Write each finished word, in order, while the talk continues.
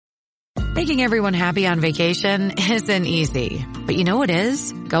Making everyone happy on vacation isn't easy. But you know what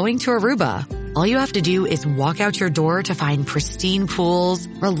is? Going to Aruba. All you have to do is walk out your door to find pristine pools,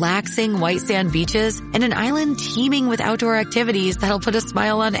 relaxing white sand beaches, and an island teeming with outdoor activities that'll put a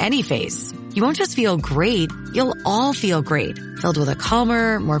smile on any face. You won't just feel great, you'll all feel great, filled with a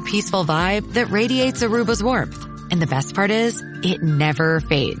calmer, more peaceful vibe that radiates Aruba's warmth. And the best part is, it never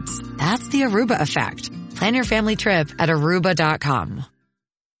fades. That's the Aruba effect. Plan your family trip at Aruba.com.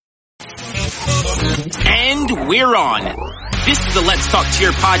 And we're on. This is the Let's Talk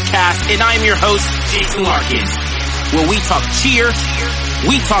Cheer podcast, and I'm your host, Jason Larkin, where we talk cheer,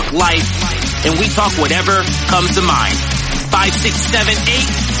 we talk life, and we talk whatever comes to mind. 5, 6, 7,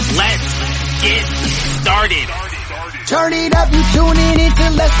 8, let's get started. Turn it up, you tuning into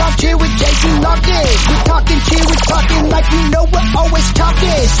Let's Talk Cheer with Jason Larkin. We're talking cheer, we're talking like we know we're always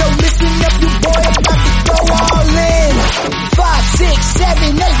talking. So listen up, you boy, about to go all in. 5, 6,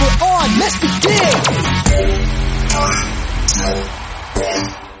 7, 8, we're on, let's begin.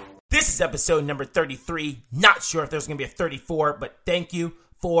 This is episode number 33. Not sure if there's going to be a 34, but thank you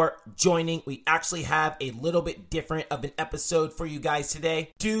for joining. We actually have a little bit different of an episode for you guys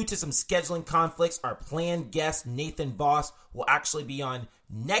today. Due to some scheduling conflicts, our planned guest, Nathan Voss, will actually be on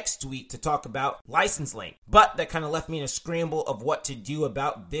next week to talk about License Link. But that kind of left me in a scramble of what to do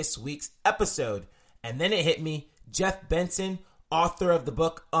about this week's episode. And then it hit me, Jeff Benson, author of the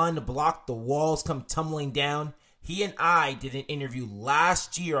book Unblocked, The Walls Come Tumbling Down. He and I did an interview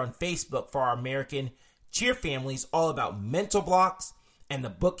last year on Facebook for our American cheer families all about mental blocks and the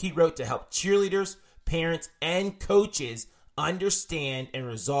book he wrote to help cheerleaders, parents, and coaches understand and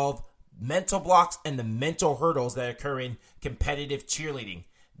resolve mental blocks and the mental hurdles that occur in competitive cheerleading.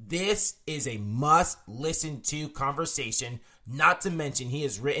 This is a must-listen to conversation, not to mention he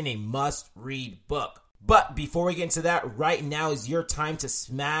has written a must-read book. But before we get into that, right now is your time to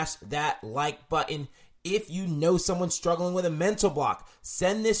smash that like button. If you know someone struggling with a mental block,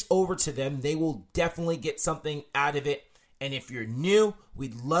 send this over to them. They will definitely get something out of it. And if you're new,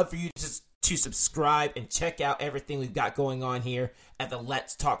 we'd love for you to subscribe and check out everything we've got going on here at the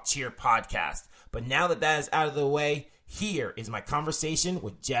Let's Talk Cheer podcast. But now that that is out of the way, here is my conversation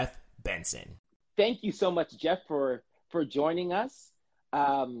with Jeff Benson. Thank you so much, Jeff, for joining us.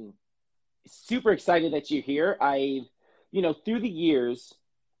 Super excited that you're here. Through the years,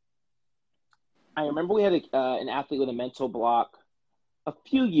 I remember we had an athlete with a mental block a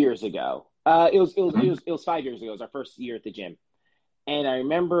few years ago. It was 5 years ago. It was our first year at the gym. And I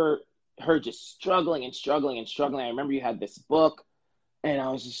remember her just struggling and struggling and struggling. I remember you had this book, and I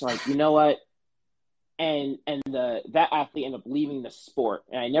was just like, you know what? And that athlete ended up leaving the sport,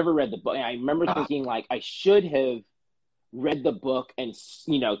 and I never read the book. And I remember thinking, like, I should have read the book and,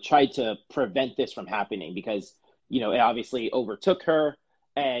 tried to prevent this from happening because, it obviously overtook her.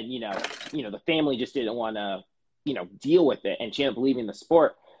 And, the family just didn't want to, deal with it. And she ended up leaving the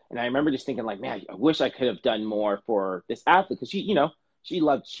sport. And I remember just thinking, like, man, I wish I could have done more for this athlete. Because she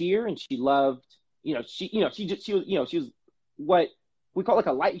loved cheer and she loved, she was what we call like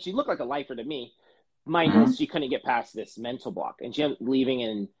a life. She looked like a lifer to me. Minus she couldn't get past this mental block. And she ended up leaving.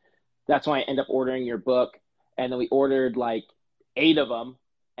 And that's why I ended up ordering your book. And then we ordered like 8 of them.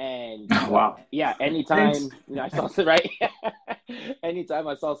 And wow. Yeah, anytime I saw right. Anytime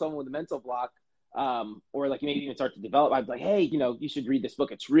I saw someone with a mental block, or like maybe even start to develop, I'd be like, hey, you should read this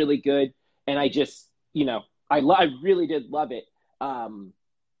book. It's really good. And I just, I really did love it. And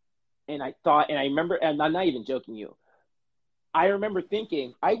I remember, and I'm not even joking you, I remember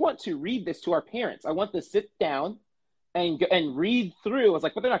thinking, I want to read this to our parents. I want to sit down and read through. I was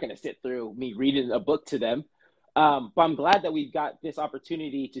like, but they're not going to sit through me reading a book to them. But I'm glad that we've got this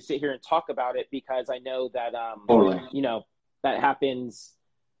opportunity to sit here and talk about it because I know that, that happens.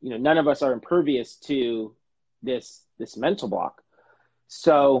 None of us are impervious to this mental block.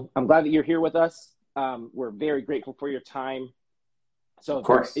 So I'm glad that you're here with us. We're very grateful for your time. So of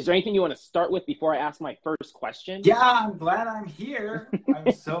course, is there anything you want to start with before I ask my first question? Yeah, I'm glad I'm here.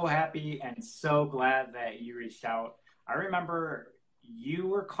 I'm so happy and so glad that you reached out. I remember you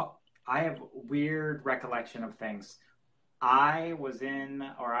were I have weird recollection of things. I was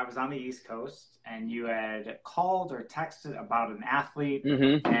on the East Coast and you had called or texted about an athlete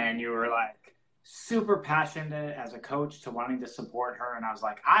and you were like super passionate as a coach to wanting to support her. And I was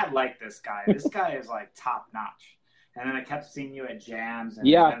like, I like this guy. This guy is like top notch. And then I kept seeing you at jams and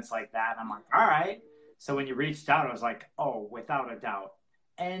events like that. And I'm like, all right. So when you reached out, I was like, oh, without a doubt,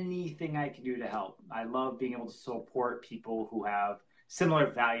 anything I can do to help. I love being able to support people who have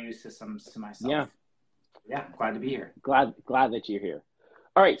similar value systems to myself. Yeah, glad to be here. Glad that you're here.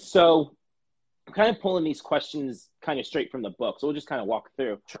 All right, so kind of pulling these questions kind of straight from the book, so we'll just kind of walk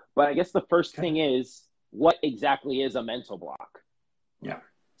through. But I guess the first thing is, what exactly is a mental block? Yeah.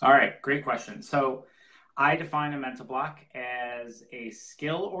 All right. Great question. So I define a mental block as a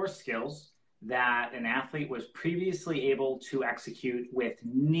skill or skills that an athlete was previously able to execute with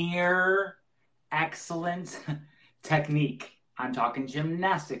near excellent technique. I'm talking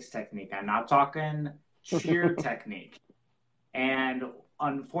gymnastics technique. I'm not talking cheer technique. And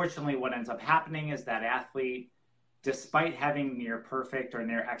unfortunately, what ends up happening is that athlete, despite having near perfect or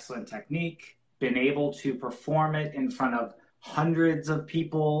near excellent technique, been able to perform it in front of hundreds of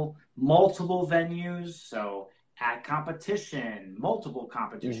people, multiple venues. So at competition, multiple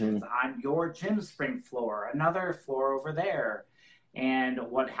competitions, on your gym spring floor, another floor over there. And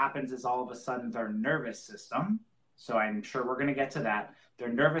what happens is all of a sudden their nervous system, so I'm sure we're going to get to that, their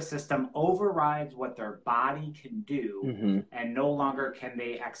nervous system overrides what their body can do, and no longer can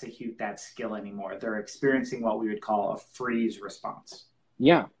they execute that skill anymore. They're experiencing what we would call a freeze response.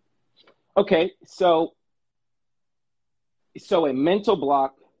 Yeah. Okay, so a mental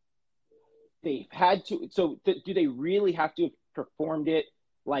block, they've had to, do they really have to have performed it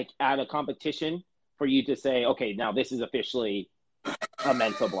like at a competition for you to say, okay, now this is officially a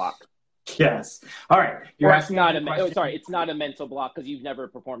mental block? Yes. All right. You're asking it's not a mental block because you've never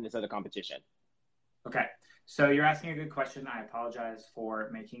performed this at a competition. Okay. So you're asking a good question. I apologize for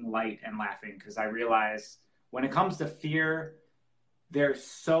making light and laughing because I realize when it comes to fear, there's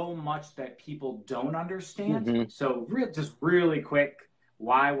so much that people don't understand. So just really quick,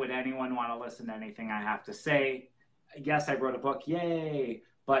 why would anyone want to listen to anything I have to say? Yes, I wrote a book. Yay.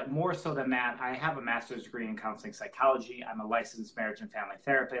 But more so than that, I have a master's degree in counseling psychology. I'm a licensed marriage and family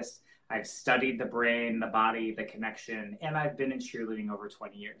therapist. I've studied the brain, the body, the connection, and I've been in cheerleading over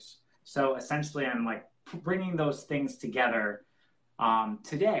 20 years. So essentially, I'm like bringing those things together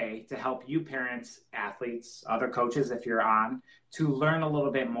today to help you parents, athletes, other coaches, if you're on, to learn a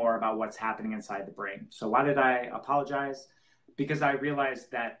little bit more about what's happening inside the brain. So why did I apologize? Because I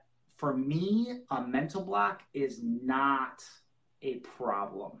realized that for me, a mental block is not a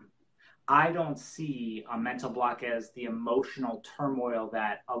problem. I don't see a mental block as the emotional turmoil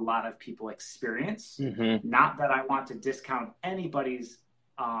that a lot of people experience. Not that I want to discount anybody's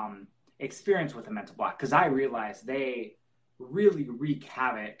experience with a mental block, because I realize they really wreak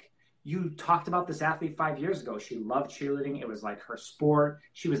havoc. You talked about this athlete 5 years ago. She loved cheerleading. It was like her sport.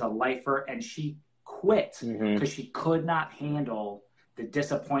 She was a lifer, and she quit because she could not handle the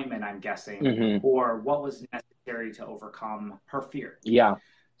disappointment, I'm guessing, or what was necessary to overcome her fear. Yeah.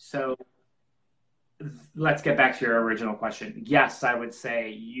 So let's get back to your original question. Yes, I would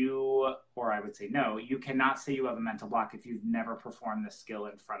say no, you cannot say you have a mental block if you've never performed this skill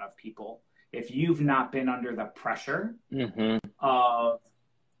in front of people. If you've not been under the pressure of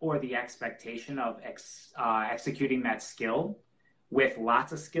or the expectation of executing that skill with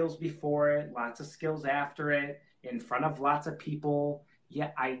lots of skills before it, lots of skills after it, in front of lots of people,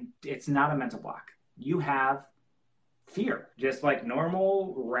 it's not a mental block. You have fear, just like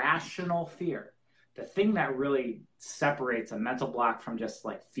normal, rational fear. The thing that really separates a mental block from just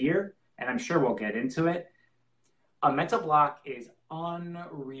like fear, and I'm sure we'll get into it, a mental block is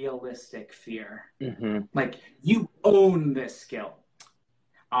unrealistic fear. Like, you own this skill.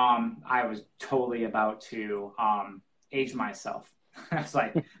 I was totally about to age myself. I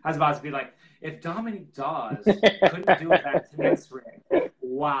was about to be like, if Dominique Dawes couldn't do that tennis ring,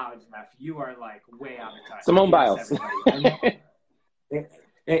 wow, Jeff, you are like way out of touch. Simone Biles.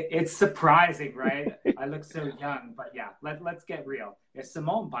 It's surprising, right? I look so young, but yeah, let's get real. If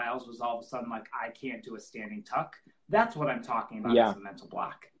Simone Biles was all of a sudden like, I can't do a standing tuck, that's what I'm talking about as a mental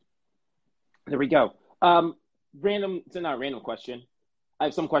block. There we go. It's not a random question. I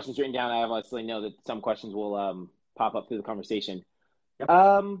have some questions written down. I obviously know that some questions will pop up through the conversation. Yep.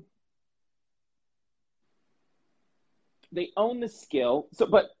 They own the skill.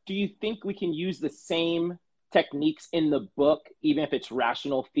 But do you think we can use the same techniques in the book, even if it's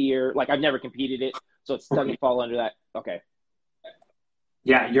rational fear? Like, I've never competed it, so it doesn't fall under that. Okay.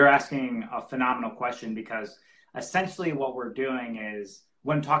 Yeah, you're asking a phenomenal question, because essentially what we're doing is,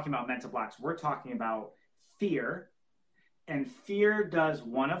 when talking about mental blocks, we're talking about fear. And fear does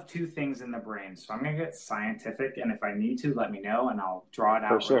one of two things in the brain. So I'm going to get scientific, and if I need to, let me know, and I'll draw it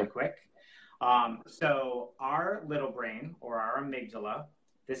out really quick. So our little brain, or our amygdala,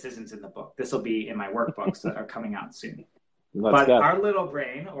 this isn't in the book. This will be in my workbooks that are coming out soon. Our little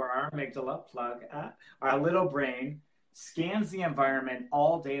brain, or our amygdala, our little brain scans the environment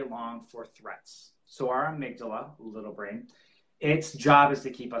all day long for threats. So our amygdala, little brain, its job is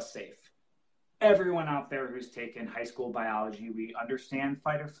to keep us safe. Everyone out there who's taken high school biology, we understand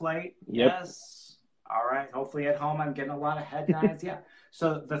fight or flight. Yep. Yes. All right. Hopefully at home, I'm getting a lot of head nods. Yeah.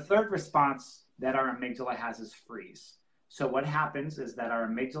 So the third response that our amygdala has is freeze. So what happens is that our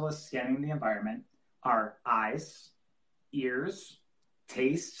amygdala is scanning the environment, our eyes, ears,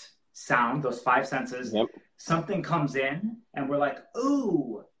 taste, sound, those 5 senses. Yep. Something comes in and we're like,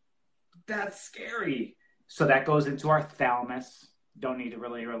 ooh, that's scary. So that goes into our thalamus. Don't need to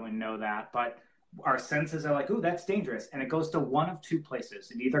really know that, but our senses are like, ooh, that's dangerous. And it goes to one of two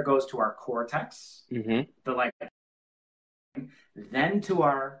places. It either goes to our cortex, then to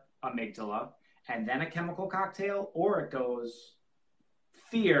our amygdala, and then a chemical cocktail, or it goes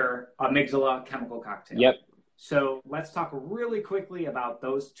fear, amygdala, chemical cocktail. Yep. So let's talk really quickly about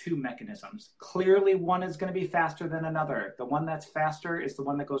those two mechanisms. Clearly, one is going to be faster than another. The one that's faster is the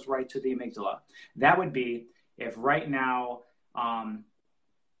one that goes right to the amygdala. That would be if right now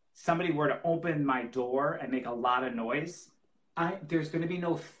somebody were to open my door and make a lot of noise, there's going to be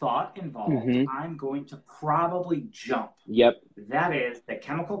no thought involved. I'm going to probably jump. Yep. That is the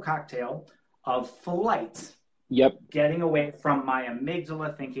chemical cocktail of flight. Yep. Getting away from my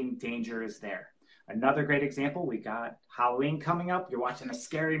amygdala thinking danger is there. Another great example, we got Halloween coming up. You're watching a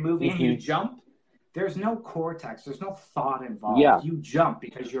scary movie and you jump. There's no cortex. There's no thought involved. Yeah. You jump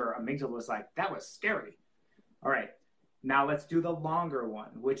because your amygdala is like, that was scary. All right. Now let's do the longer one,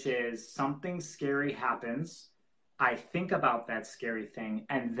 which is something scary happens. I think about that scary thing,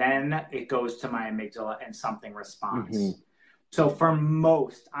 and then it goes to my amygdala and something responds. So for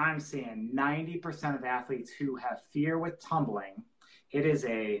most, I'm seeing 90% of athletes who have fear with tumbling, it is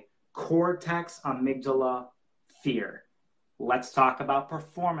a cortex amygdala fear. Let's talk about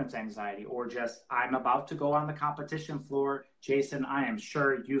performance anxiety, or just I'm about to go on the competition floor. Jason, I am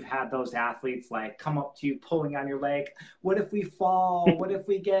sure you've had those athletes like come up to you pulling on your leg. What if we fall? What if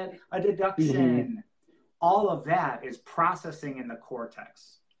we get a deduction? All of that is processing in the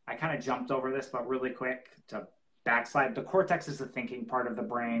cortex. I kind of jumped over this, but really quick to backslide. The cortex is the thinking part of the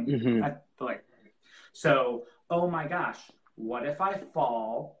brain. So, oh my gosh, what if I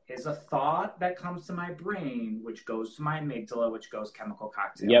fall is a thought that comes to my brain, which goes to my amygdala, which goes chemical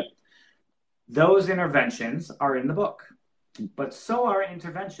cocktail. Yep. Those interventions are in the book, but so are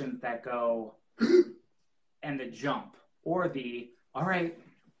interventions that go and the jump or the, all right,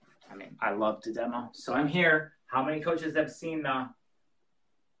 I mean, I love to demo, so I'm here. How many coaches have seen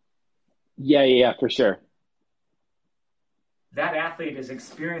Yeah, for sure. That athlete is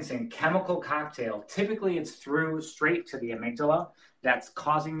experiencing chemical cocktail. Typically, it's through straight to the amygdala that's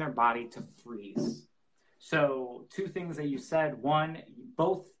causing their body to freeze. So two things that you said. One,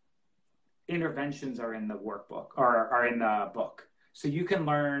 both interventions are in the workbook or are in the book. So you can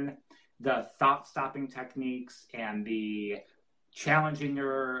learn the thought-stopping techniques and the challenging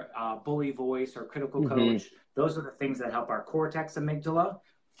your bully voice or critical coach. Those are the things that help our cortex amygdala.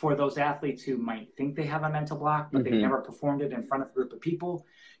 For those athletes who might think they have a mental block, but they've never performed it in front of a group of people,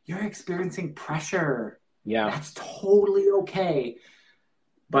 you're experiencing pressure. Yeah. That's totally okay.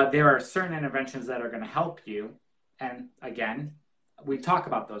 But there are certain interventions that are going to help you. And again, we talk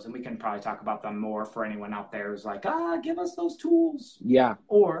about those, and we can probably talk about them more for anyone out there who's like, give us those tools. Yeah.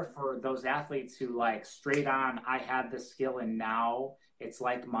 Or for those athletes who like straight on, I had this skill and now it's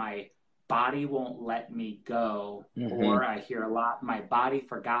like my body won't let me go. Or I hear a lot, my body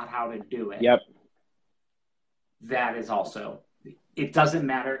forgot how to do it. Yep. That is also, it doesn't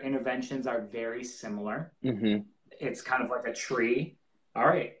matter. Interventions are very similar. It's kind of like a tree. All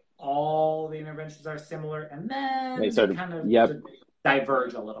right. All the interventions are similar. And then they sort of kind of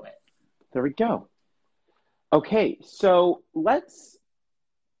diverge a little bit. There we go. Okay. So let's,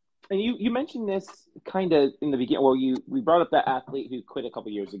 and you mentioned this kind of in the beginning, well, we brought up that athlete who quit a couple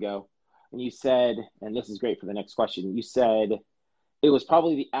years ago. And you said, and this is great for the next question, you said it was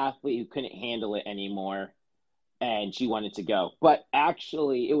probably the athlete who couldn't handle it anymore and she wanted to go. But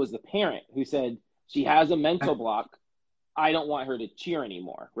actually, it was the parent who said, she has a mental block. I don't want her to cheer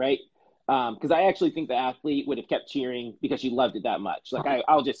anymore, right? Because I actually think the athlete would have kept cheering because she loved it that much. Like,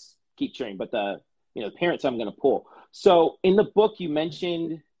 I'll just keep cheering. But the parents I'm going to pull. So in the book, you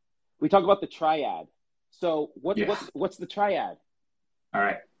mentioned, we talk about the triad. So what's the triad? All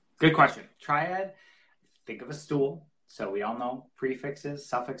right. Good question. Triad, think of a stool. So we all know prefixes,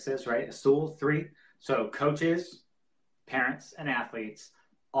 suffixes, right? A stool, 3. So coaches, parents, and athletes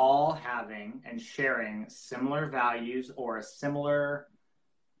all having and sharing similar values or a similar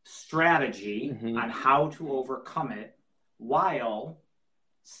strategy on how to overcome it while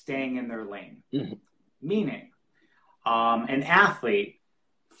staying in their lane. Meaning, an athlete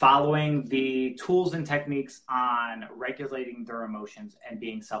following the tools and techniques on regulating their emotions and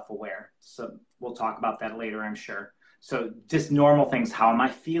being self-aware. So we'll talk about that later, I'm sure. So just normal things. How am I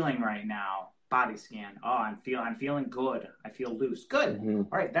feeling right now? body scan. Oh, I'm feeling good. I feel loose. Good. Mm-hmm.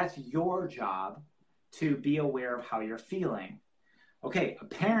 All right, that's your job to be aware of how you're feeling. Okay, a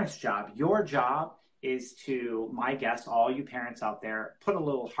parent's job, your job is to, my guess, all you parents out there, put a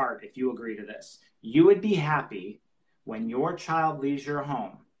little heart if you agree to this. You would be happy when your child leaves your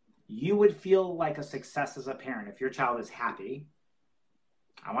home. You would feel like a success as a parent if your child is happy.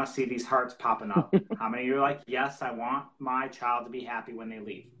 I want to see these hearts popping up. How many of you are like, yes, I want my child to be happy when they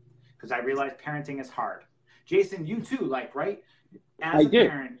leave? Because I realize parenting is hard. Jason, you too, like, right? As I do.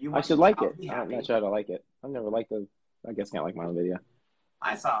 parent, you want I should your like child it. to be I'm happy. not sure I like it. I've never liked I guess I can't like my own video.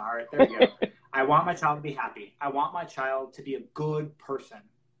 I saw a heart. There you go. I want my child to be happy. I want my child to be a good person.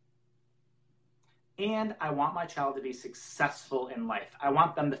 And I want my child to be successful in life. I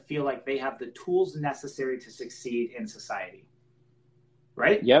want them to feel like they have the tools necessary to succeed in society.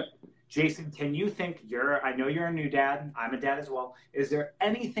 Right? Yep. Jason, can you think I know you're a new dad. I'm a dad as well. Is there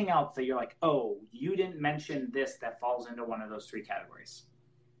anything else that you're like, oh, you didn't mention this that falls into one of those three categories?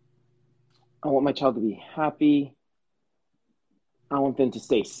 I want my child to be happy. I want them to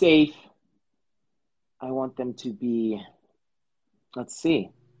stay safe. I want them to be, let's see.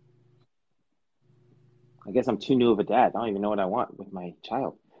 I guess I'm too new of a dad. I don't even know what I want with my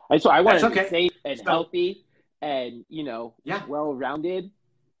child. So I want them to be safe and healthy and, well-rounded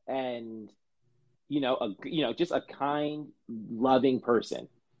and, just a kind, loving person.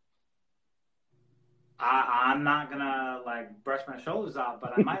 I'm not going to brush my shoulders off,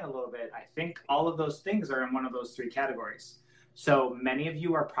 but I might a little bit. I think all of those things are in one of those three categories. So many of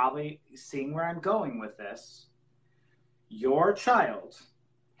you are probably seeing where I'm going with this. Your child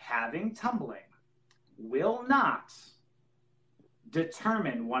having tumbling will not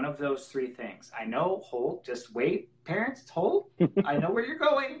determine one of those three things. I know, just wait, parents, hold. I know where you're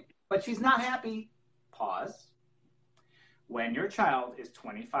going, but she's not happy. Pause. When your child is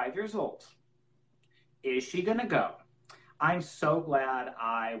 25 years old, is she going to go, I'm so glad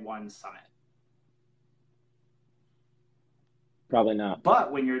I won Summit? Probably not.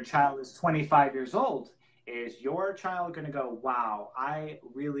 But when your child is 25 years old, is your child going to go, wow,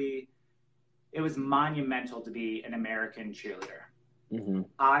 it was monumental to be an American cheerleader. Mm-hmm.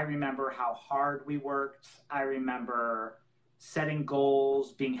 I remember how hard we worked. I remember setting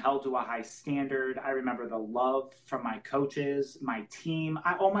goals, being held to a high standard. I remember the love from my coaches, my team.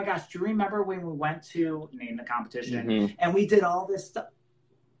 Oh my gosh, do you remember when we went to name the competition and we did all this stuff?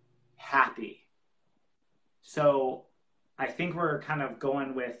 Happy. So I think we're kind of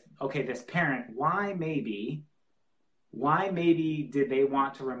going with, okay, this parent, why maybe did they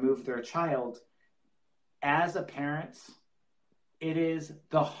want to remove their child? As a parent, it is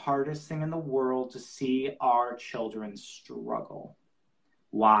the hardest thing in the world to see our children struggle.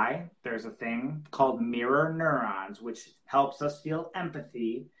 Why? There's a thing called mirror neurons, which helps us feel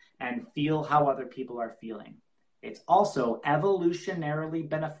empathy and feel how other people are feeling. It's also evolutionarily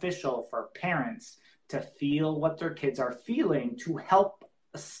beneficial for parents to feel what their kids are feeling to help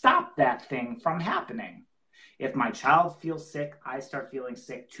stop that thing from happening. If my child feels sick, I start feeling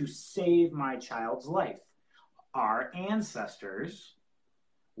sick to save my child's life. Our ancestors,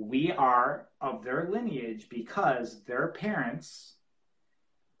 we are of their lineage because their parents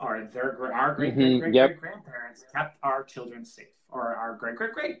or our great-great-great-grandparents kept our children safe, or our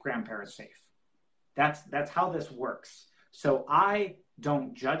great-great-great-grandparents safe. That's how this works. So I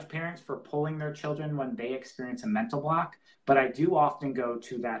don't judge parents for pulling their children when they experience a mental block, but I do often go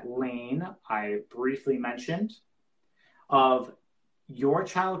to that lane I briefly mentioned of your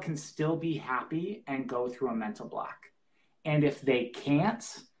child can still be happy and go through a mental block. And if they can't,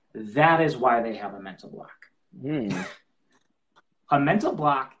 that is why they have a mental block. A mental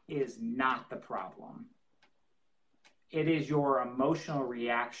block is not the problem. It is your emotional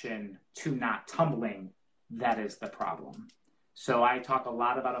reaction to not tumbling that is the problem. So I talk a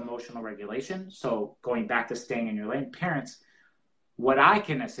lot about emotional regulation. So going back to staying in your lane, parents, what I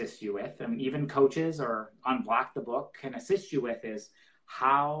can assist you with, and even coaches or Unblock the Book can assist you with, is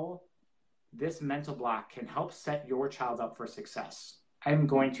how this mental block can help set your child up for success. I'm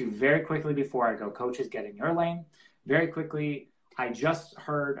going to very quickly, before I go, coaches, get in your lane. Very quickly, I just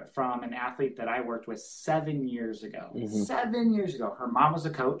heard from an athlete that I worked with 7 years ago. 7 years ago. Her mom was a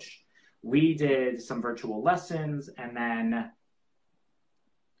coach. We did some virtual lessons, and then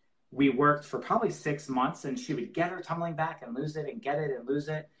we worked for probably 6 months, and she would get her tumbling back and lose it and get it and lose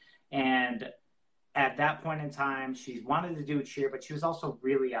it. And at that point in time, she wanted to do cheer, but she was also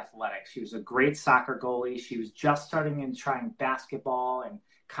really athletic. She was a great soccer goalie. She was just starting and trying basketball and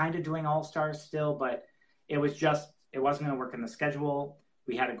kind of doing all-stars still, but it wasn't going to work in the schedule.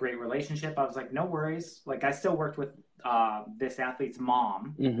 We had a great relationship. I was like, no worries. Like, I still worked with this athlete's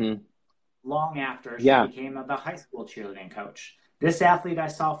mom. long after she Yeah. became the high school cheerleading coach. This athlete I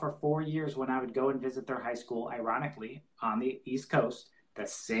saw for 4 years when I would go and visit their high school, ironically, on the East Coast, the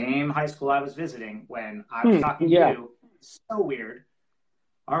same high school I was visiting when I was talking to you. So weird.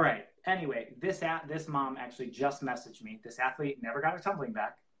 All right. Anyway, this mom actually just messaged me. This athlete never got her tumbling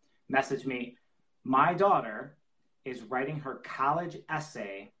back. Messaged me, my daughter is writing her college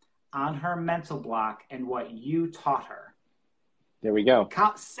essay on her mental block and what you taught her. There we go.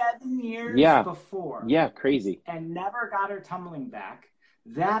 7 years before. Yeah, crazy. And never got her tumbling back.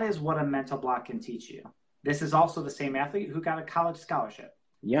 That is what a mental block can teach you. This is also the same athlete who got a college scholarship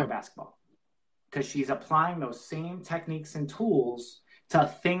for basketball. Because she's applying those same techniques and tools to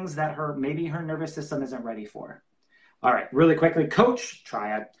things that maybe her nervous system isn't ready for. All right, really quickly, coach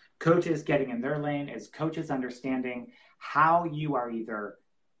triad. Coaches getting in their lane is coaches understanding how you are either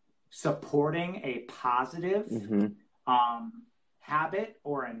supporting a positive habit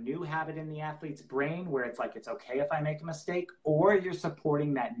or a new habit in the athlete's brain where it's like, it's okay if I make a mistake, or you're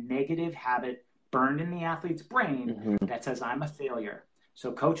supporting that negative habit burned in the athlete's brain that says, I'm a failure.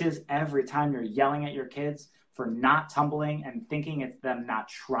 So coaches, every time you're yelling at your kids for not tumbling and thinking it's them not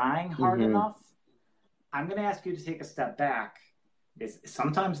trying hard enough, I'm going to ask you to take a step back.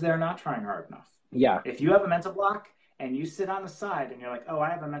 Sometimes they're not trying hard enough. Yeah. If you have a mental block and you sit on the side and you're like, oh, I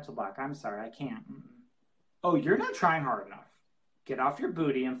have a mental block. I'm sorry, I can't. Oh, you're not trying hard enough. Get off your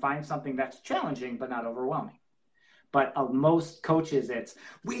booty and find something that's challenging but not overwhelming. But most coaches, it's,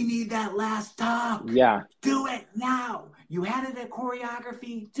 we need that last tuck. Yeah. Do it now. You had it at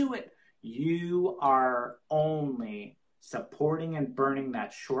choreography. Do it. You are only supporting and burning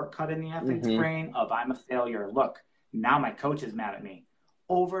that shortcut in the athlete's brain of, I'm a failure. Look, now my coach is mad at me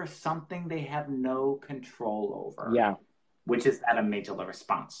over something they have no control over. Yeah. Which is that amygdala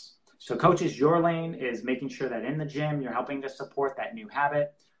response. So coaches, your lane is making sure that in the gym, you're helping to support that new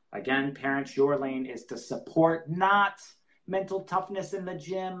habit. Again, parents, your lane is to support, not mental toughness in the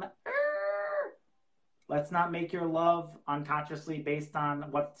gym. Let's not make your love unconsciously based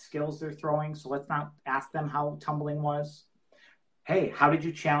on what skills they're throwing. So let's not ask them how tumbling was. Hey, how did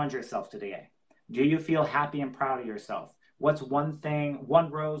you challenge yourself today? Do you feel happy and proud of yourself? What's one thing,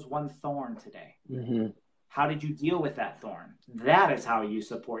 one rose, one thorn today? How did you deal with that thorn? That is how you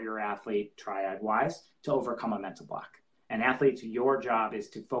support your athlete, triad-wise, to overcome a mental block. And athletes, your job is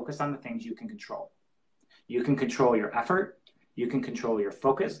to focus on the things you can control. You can control your effort, you can control your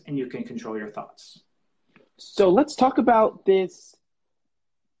focus, and you can control your thoughts. So let's talk about this,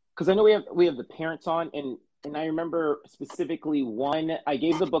 because I know we have the parents on, and I remember specifically I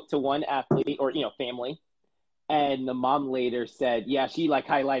gave the book to one athlete or, family, and the mom later said, yeah, she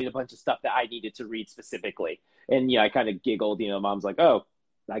highlighted a bunch of stuff that I needed to read specifically. And, I kind of giggled, mom's like, oh,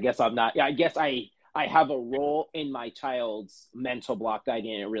 I guess I'm not, I guess I have a role in my child's mental block that I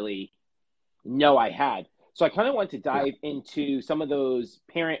didn't really know I had. So I kind of want to dive into some of those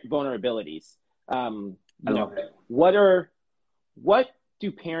parent vulnerabilities. What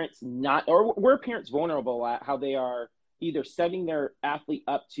do parents not, or were parents vulnerable at how they are either setting their athlete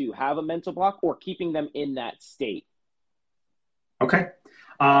up to have a mental block or keeping them in that state? Okay.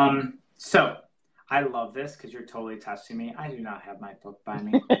 So I love this because you're totally testing me. I do not have my book by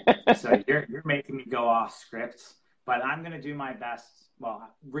me. So you're making me go off script, but I'm going to do my best. Well,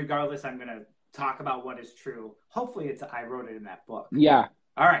 regardless, I'm going to talk about what is true. Hopefully I wrote it in that book. Yeah.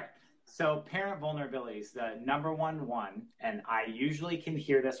 All right. So parent vulnerabilities, the number one, and I usually can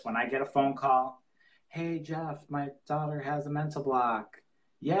hear this when I get a phone call. Hey, Jeff, my daughter has a mental block.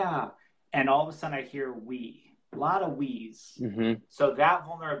 Yeah. And all of a sudden I hear a lot of we's. So that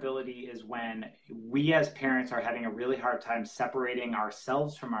vulnerability is when we as parents are having a really hard time separating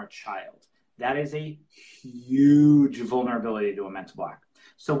ourselves from our child. That is a huge vulnerability to a mental block.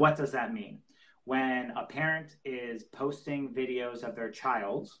 So what does that mean? When a parent is posting videos of their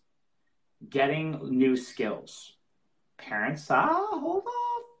child getting new skills, parents, hold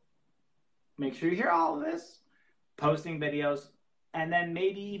off. Make sure you hear all of this. Posting videos, and then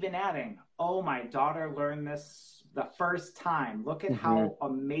maybe even adding, oh, my daughter learned this the first time. Look at how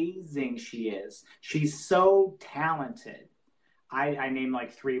amazing she is. She's so talented. I named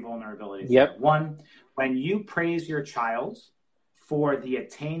 3 vulnerabilities. Yep. One, when you praise your child for the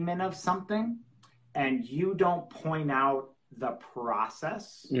attainment of something and you don't point out the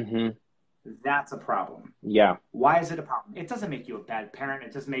process, that's a problem. Yeah. Why is it a problem? It doesn't make you a bad parent.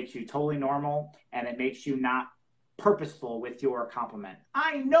 It just makes you totally normal, and it makes you not purposeful with your compliment.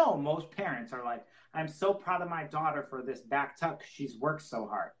 I know most parents are like, I'm so proud of my daughter for this back tuck. She's worked so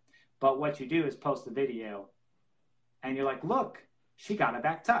hard. But what you do is post the video, and you're like, look, she got a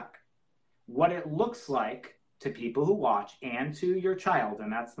back tuck. What it looks like to people who watch and to your child,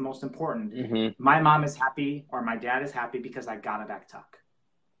 and that's the most important. Mm-hmm. My mom is happy or my dad is happy because I got a back tuck.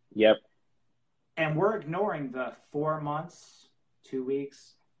 Yep. And we're ignoring the 4 months, 2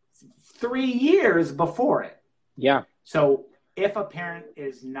 weeks, 3 years before it. Yeah. So if a parent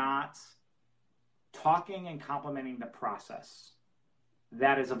is not talking and complimenting the process,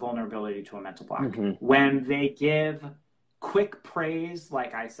 that is a vulnerability to a mental block. Mm-hmm. When they give quick praise,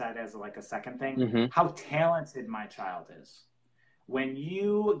 like I said, as like a second thing, Mm-hmm. how talented my child is. When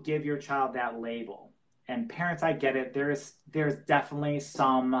you give your child that label, and parents, I get it, there's definitely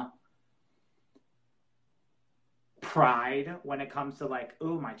some pride when it comes to like,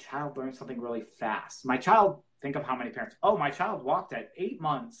 oh, my child learned something really fast. My child, think of how many parents, oh, my child walked at 8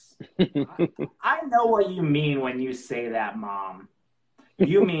 months. I know what you mean when you say that, Mom.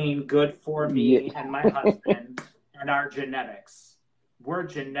 You mean good for me and my husband and our genetics. We're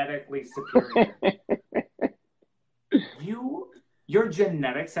genetically superior. Your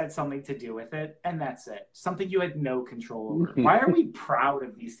genetics had something to do with it, and that's it. Something you had no control over. Why are we proud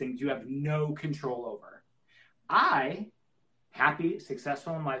of these things you have no control over? Happy,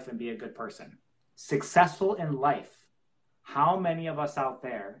 successful in life, and be a good person. Successful in life. How many of us out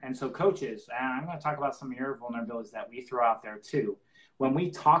there, and so coaches, and I'm going to talk about some of your vulnerabilities that we throw out there too. When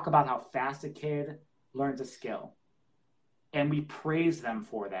we talk about how fast a kid learns a skill, and we praise them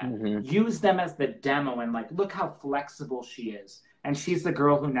for that, use them as the demo and like, look how flexible she is. And she's the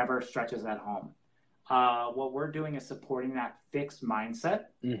girl who never stretches at home. What we're doing is supporting that fixed mindset,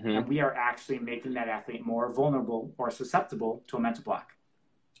 and we are actually making that athlete more vulnerable or susceptible to a mental block.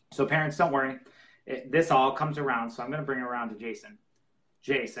 So parents, don't worry. This all comes around, so I'm going to bring it around to Jason.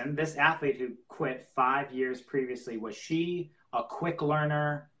 Jason, this athlete who quit 5 years previously, was she a quick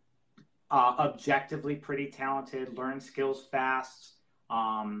learner, objectively pretty talented, learned skills fast,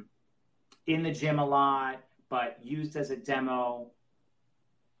 in the gym a lot, but used as a demo?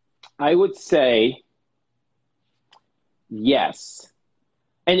 I would say yes.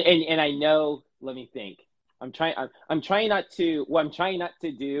 And I know, let me think. I'm trying not to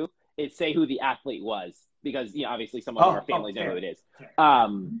do is say who the athlete was, because obviously some of our families know who it is.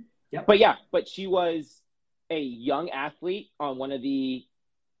 But she was a young athlete on one of the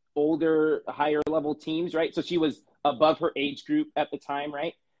older, higher level teams, right? So she was above her age group at the time,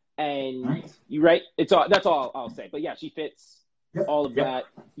 right? And you right, that's all I'll say. But yeah, she fits all of that,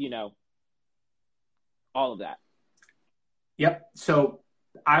 all of that. Yep. So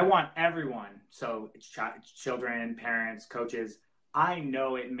I want everyone, so children, parents, coaches, I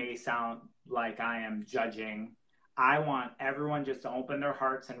know it may sound like I am judging. I want everyone just to open their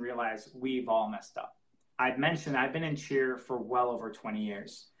hearts and realize we've all messed up. I've mentioned I've been in cheer for well over 20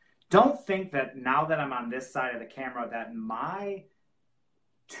 years. Don't think that now that I'm on this side of the camera that my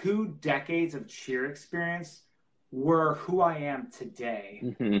 2 decades of cheer experience were who I am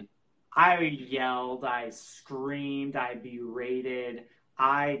today. I yelled, I screamed, I berated.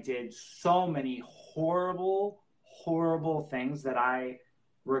 I did so many horrible things that I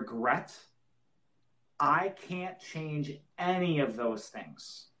regret. I can't change any of those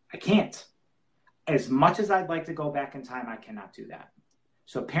things. I can't. As much as I'd like to go back in time, I cannot do that.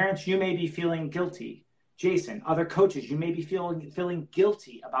 So parents, you may be feeling guilty. Jason, other coaches, you may be feeling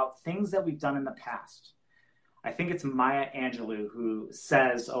guilty about things that we've done in the past. I think it's Maya Angelou who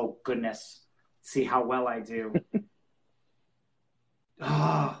says, oh goodness, see how well I do.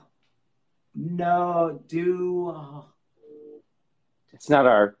 It's not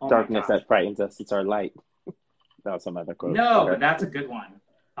our darkness that frightens us, it's our light. That was some other quote. No, but that's a good one.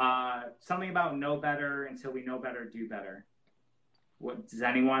 Something about know better until we know better, do better. What does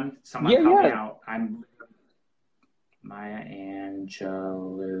someone help me out? I'm Maya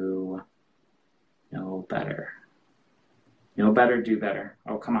Angelou. Know better. Know better, do better.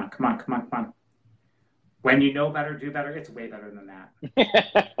 Oh, come on. When you know better, do better, it's way better than that.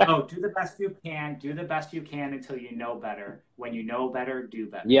 Oh, do the best you can. Do the best you can until you know better. When you know better, do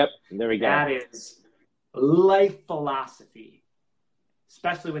better. Yep, there we go. That is life philosophy,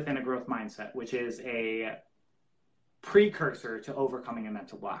 especially within a growth mindset, which is a precursor to overcoming a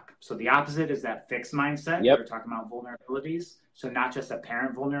mental block. So the opposite is that fixed mindset. Yep. We're talking about vulnerabilities. So not just a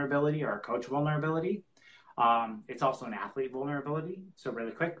parent vulnerability or a coach vulnerability. It's also an athlete vulnerability. So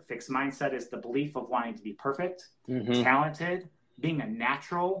really quick, fixed mindset is the belief of wanting to be perfect, talented, being a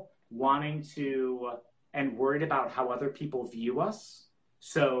natural, wanting to, and worried about how other people view us.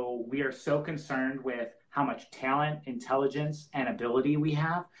 So we are so concerned with how much talent, intelligence, and ability we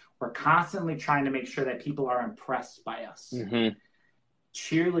have. We're constantly trying to make sure that people are impressed by us.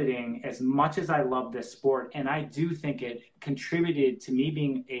 cheerleading, as much as I love this sport, and I do think it contributed to me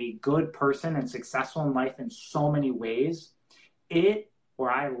being a good person and successful in life in so many ways,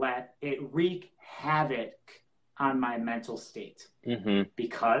 I let it wreak havoc on my mental state.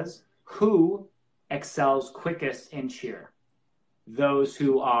 Because who excels quickest in cheer? Those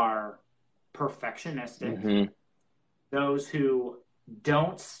who are perfectionistic, those who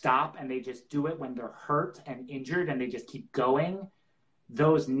don't stop and they just do it when they're hurt and injured and they just keep going.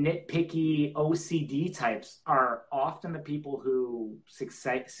 Those nitpicky OCD types are often the people who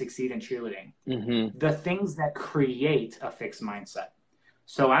succeed in cheerleading. The things that create a fixed mindset.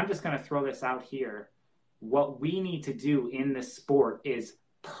 So I'm just going to throw this out here. What we need to do in this sport is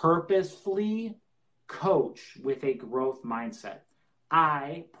purposefully coach with a growth mindset.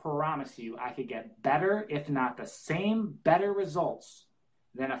 I promise you, I could get better, if not the same, better results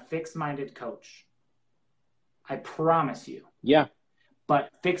than a fixed-minded coach. I promise you. Yeah. But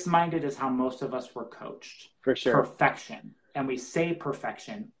fixed-minded is how most of us were coached. For sure. Perfection. And we say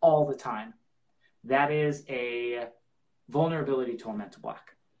perfection all the time. That is a vulnerability to a mental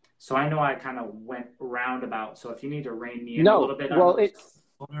block. So I know I kind of went roundabout. So if you need to rein me in a little bit on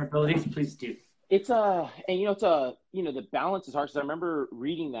vulnerabilities, please do. It's the balance is hard. Because I remember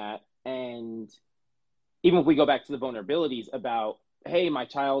reading that, and even if we go back to the vulnerabilities about, hey, my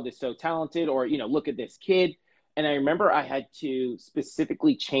child is so talented, or, look at this kid. And I remember I had to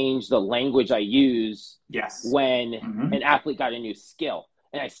specifically change the language I use when an athlete got a new skill.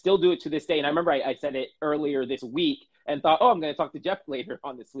 And I still do it to this day. And I remember I said it earlier this week and thought, I'm going to talk to Jeff later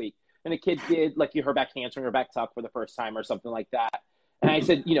on this week. And a kid did, like, her back handspring or back tuck for the first time or something like that. And I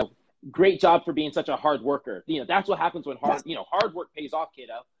said, great job for being such a hard worker. That's what happens when hard work pays off,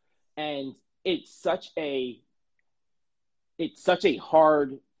 kiddo. And it's such a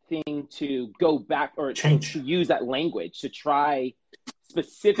hard thing to go back or to use that language, to try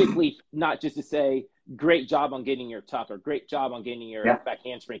specifically, not just to say great job on getting your tuck or great job on getting your back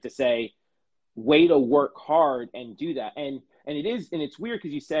handspring, to say way to work hard and do that. And it's weird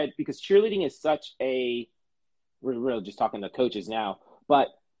because you said, because cheerleading is such we're really just talking to coaches now, but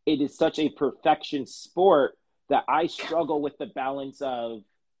it is such a perfection sport that I struggle with the balance of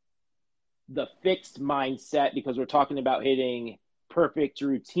the fixed mindset, because we're talking about hitting perfect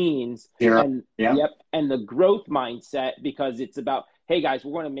routines, and the growth mindset, because it's about, hey guys,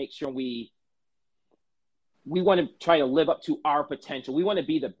 we want to make sure we want to try to live up to our potential. We want to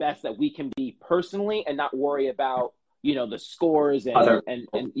be the best that we can be personally, and not worry about the scores and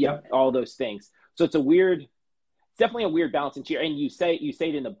all those things. So it's definitely a weird balance in cheer. And you say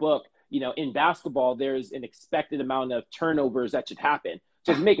it in the book, in basketball, there's an expected amount of turnovers that should happen.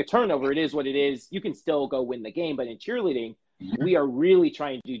 So if you make a turnover, it is what it is. You can still go win the game. But in cheerleading, we are really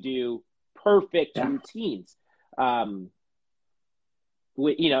trying to do perfect routines. And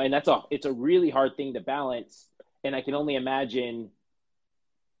it's a really hard thing to balance. And I can only imagine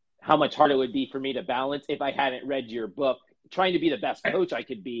how much harder it would be for me to balance if I hadn't read your book, trying to be the best coach I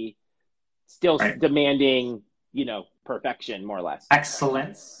could be, still demanding, perfection, more or less.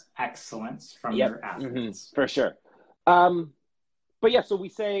 Excellence from your athletes. For sure. But yeah, so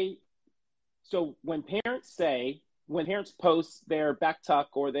when parents post their back tuck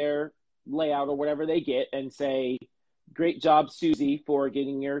or their layout or whatever they get and say, great job, Susie, for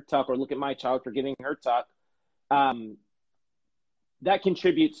getting your tuck, or look at my child for getting her tuck, that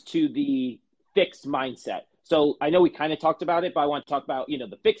contributes to the fixed mindset. So I know we kind of talked about it, but I want to talk about,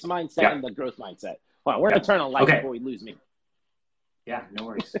 the fixed mindset and the growth mindset. Well, we're going to turn on light before we lose me. Yeah, no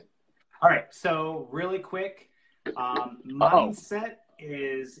worries. All right. So really quick, mindset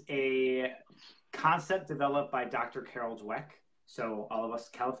is a concept developed by Dr. Carol Dweck. So all of us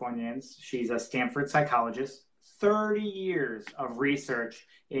Californians, she's a Stanford psychologist, 30 years of research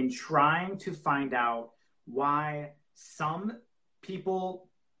in trying to find out why some people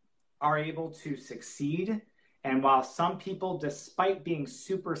are able to succeed, and while some people, despite being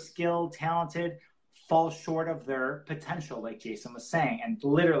super skilled, talented, fall short of their potential, like Jason was saying, and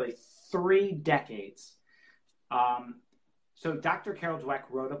literally 3 decades. So Dr. Carol Dweck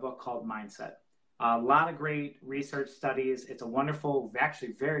wrote a book called Mindset. A lot of great research studies. It's a wonderful,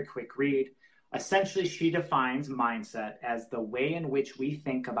 actually very quick read. Essentially, she defines mindset as the way in which we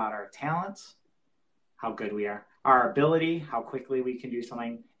think about our talents, how good we are, our ability, how quickly we can do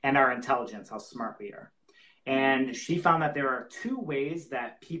something, and our intelligence, how smart we are. And she found that there are 2 ways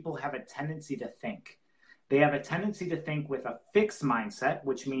that people have a tendency to think. They have a tendency to think with a fixed mindset,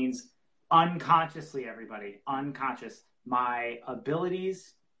 which means unconsciously, everybody, unconscious. My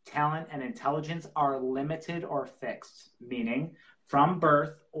abilities, talent, and intelligence are limited or fixed, meaning from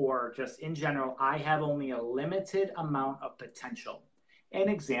birth or just in general, I have only a limited amount of potential. an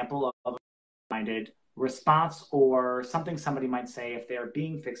example of a minded response or something somebody might say if they're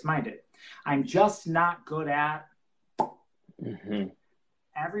being fixed-minded. I'm just not good at. Mm-hmm.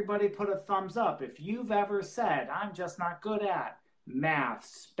 Everybody put a thumbs up if you've ever said, I'm just not good at math,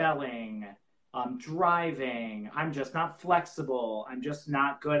 spelling, driving, I'm just not flexible, I'm just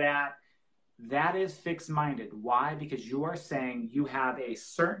not good at. That is fixed-minded. Why? Because you are saying you have a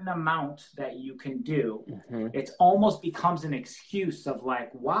certain amount that you can do. Mm-hmm. It almost becomes an excuse of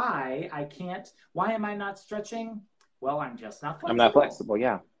like, why am I not stretching? Well, I'm just not flexible. I'm not flexible,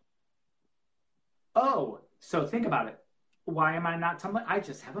 yeah. Oh, so think about it. Why am I not tumbling? I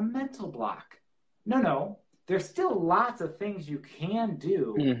just have a mental block. No. There's still lots of things you can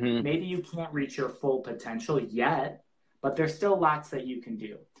do. Mm-hmm. Maybe you can't reach your full potential yet, but there's still lots that you can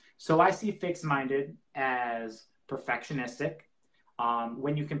do. So I see fixed-minded as perfectionistic.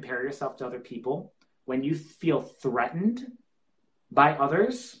 When you compare yourself to other people, when you feel threatened by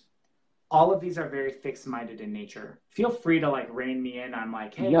others, all of these are very fixed-minded in nature. Feel free to like rein me in on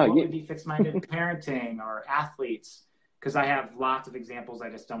like, hey, what would be fixed-minded? Parenting or athletes? Because I have lots of examples.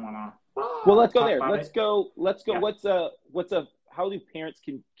 I just don't want to. Well, let's go there. Let's it. go. Yeah. How do parents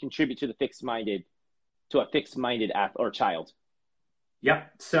contribute to a fixed-minded or child?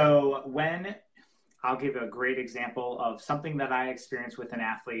 Yep. So I'll give a great example of something that I experienced with an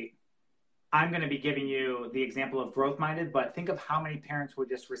athlete. I'm going to be giving you the example of growth-minded, but think of how many parents would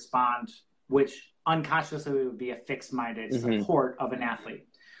just respond, which unconsciously would be a fixed-minded support of an athlete.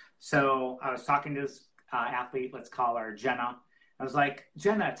 So I was talking to this athlete, let's call her Jenna. I was like,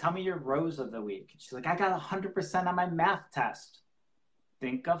 Jenna, tell me your rows of the week. She's like, I got 100% on my math test.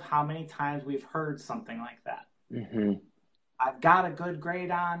 Think of how many times we've heard something like that. Mm-hmm. I've got a good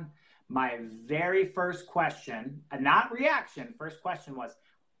grade on. My very first question, not reaction, first question was,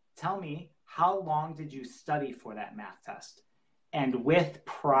 tell me, how long did you study for that math test? And with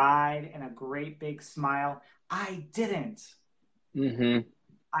pride and a great big smile, I didn't. Mm-hmm.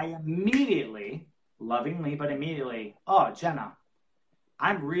 I immediately, lovingly, but immediately, oh, Jenna,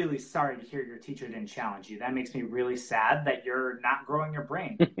 I'm really sorry to hear your teacher didn't challenge you. That makes me really sad that you're not growing your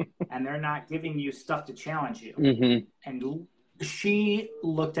brain and they're not giving you stuff to challenge you. Mm-hmm. And she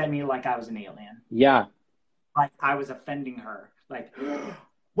looked at me like I was an alien. Yeah. Like I was offending her. Like,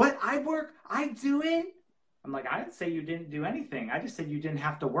 what? I do it? I'm like, I didn't say you didn't do anything. I just said you didn't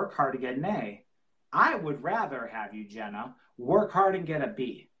have to work hard to get an A. I would rather have you, Jenna, work hard and get a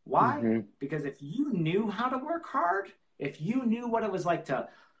B. Why? Mm-hmm. Because if you knew how to work hard, if you knew what it was like to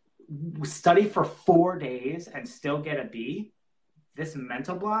study for 4 days and still get a B, this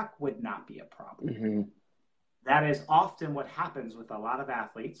mental block would not be a problem. Mm-hmm. That is often what happens with a lot of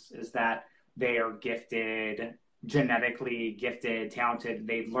athletes is that they are gifted, genetically gifted, talented.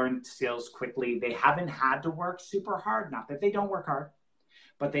 They've learned skills quickly. They haven't had to work super hard. Not that they don't work hard,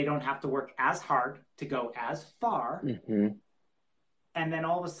 but they don't have to work as hard to go as far. Mm-hmm. And then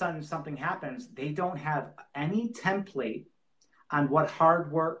all of a sudden something happens. They don't have any template on what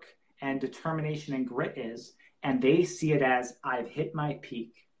hard work and determination and grit is. And they see it as I've hit my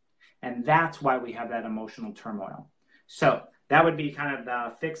peak. And that's why we have that emotional turmoil. So that would be kind of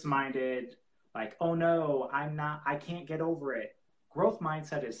the fixed-minded, like, oh no, I can't get over it. Growth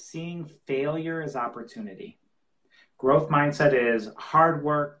mindset is seeing failure as opportunity. Growth mindset is hard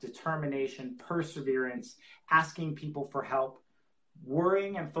work, determination, perseverance, asking people for help,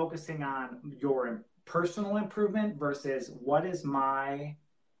 worrying and focusing on your personal improvement versus what is my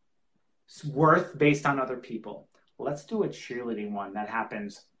worth based on other people. Let's do a cheerleading one that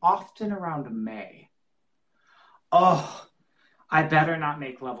happens often around May. Oh, I better not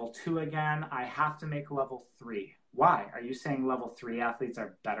make level 2 again. I have to make level 3. Why? Are you saying level 3 athletes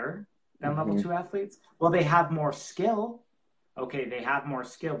are better than level 2 athletes? Well, they have more skill. Okay, they have more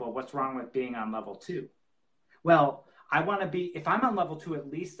skill, but what's wrong with being on level 2? Well, I want to be, if I'm on level 2,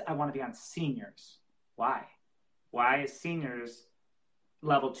 at least I want to be on seniors. Why? Why is seniors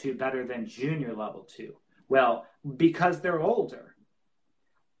level 2 better than junior level 2? Well, because they're older.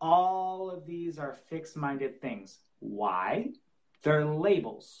 All of these are fixed-minded things. Why? They're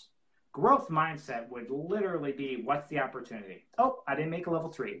labels. Growth mindset would literally be, what's the opportunity? Oh, I didn't make a level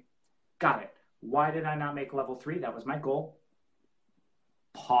 3. Got it. Why did I not make level 3? That was my goal.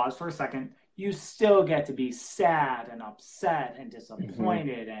 Pause for a second. You still get to be sad and upset and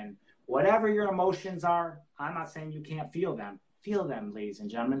disappointed and whatever your emotions are. I'm not saying you can't feel them. Feel them, ladies and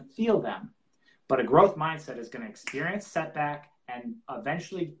gentlemen. Feel them. But a growth mindset is going to experience setback and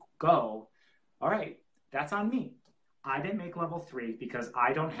eventually go, all right, that's on me. I didn't make level 3 because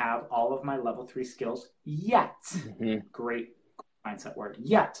I don't have all of my level 3 skills yet. Great mindset word,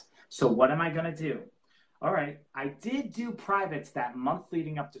 yet. So what am I going to do? all right, I did do privates that month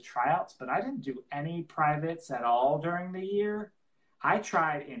leading up to tryouts, but I didn't do any privates at all during the year. I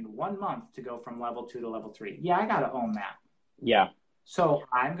tried in 1 month to go from level 2 to level 3. Yeah, I got to own that. Yeah. So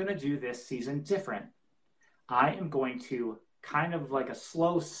I'm going to do this season different. I am going to kind of like a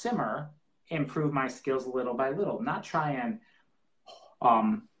slow simmer, improve my skills little by little, not try and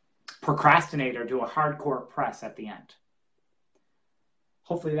procrastinate or do a hardcore press at the end.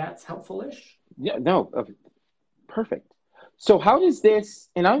 Hopefully that's helpful-ish. Yeah, no, perfect. So how does this,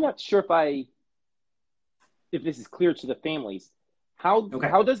 and I'm not sure if this is clear to the families, how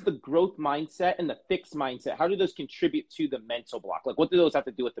does the growth mindset and the fixed mindset, how do those contribute to the mental block? Like, what do those have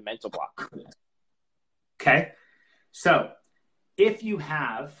to do with the mental block? Okay. So if you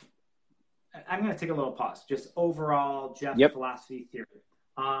have, I'm going to take a little pause, just overall Jeff philosophy theory.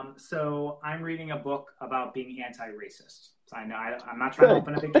 So I'm reading a book about being anti-racist. So I know I'm not trying to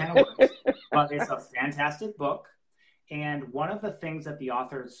open a big can of worms, but it's a fantastic book. And one of the things that the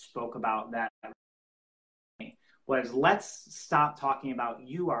author spoke about that was, let's stop talking about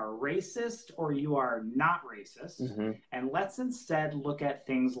you are racist or you are not racist. Mm-hmm. And let's instead look at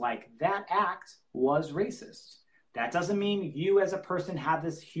things like that act was racist. That doesn't mean you as a person have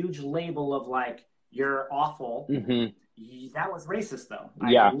this huge label of like, you're awful. Mm-hmm. That was racist though.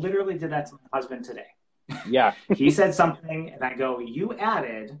 Yeah. I literally did that to my husband today. Yeah. He said something and I go, you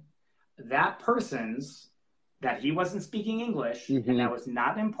added that person's, that he wasn't speaking English, mm-hmm. and that was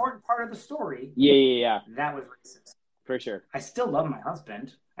not an important part of the story. Yeah. That was racist. For sure. I still love my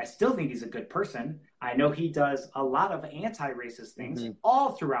husband. I still think he's a good person. I know he does a lot of anti-racist things mm-hmm.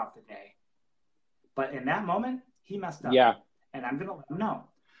 all throughout the day. But in that moment, he messed up. Yeah. And I'm going to let him know.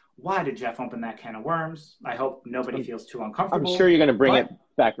 Why did Jeff open that can of worms? I hope nobody feels too uncomfortable. I'm sure you're going to bring it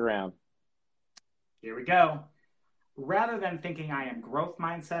back around. Here we go. Rather than thinking I am growth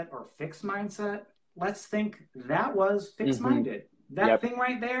mindset or fixed mindset, let's think that was fixed-minded. Mm-hmm. That thing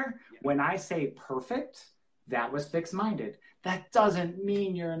right there, when I say perfect, that was fixed-minded. That doesn't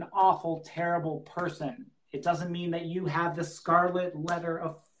mean you're an awful, terrible person. It doesn't mean that you have the scarlet letter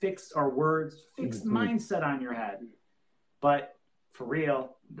of fixed or words, fixed mm-hmm. mindset on your head. But for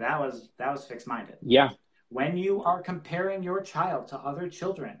real, that was fixed-minded. Yeah. When you are comparing your child to other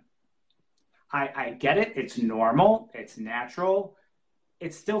children, I get it. It's normal. It's natural.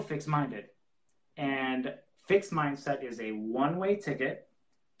 It's still fixed-minded. And fixed mindset is a one-way ticket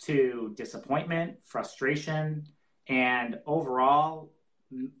to disappointment, frustration, and overall,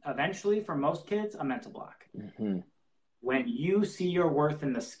 eventually for most kids, a mental block. Mm-hmm. When you see your worth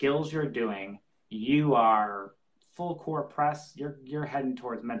in the skills you're doing, you are full core press, you're heading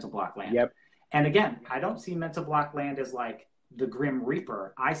towards mental block land. Yep. And again, I don't see mental block land as like the Grim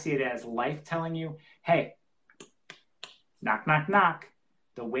Reaper. I see it as life telling you, hey, knock, knock, knock.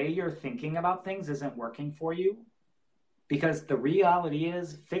 The way you're thinking about things isn't working for you, because the reality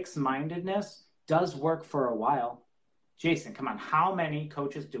is fixed-mindedness does work for a while. Jason, come on. How many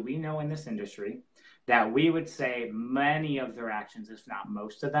coaches do we know in this industry that we would say many of their actions, if not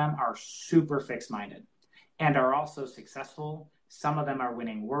most of them, are super fixed-minded and are also successful? Some of them are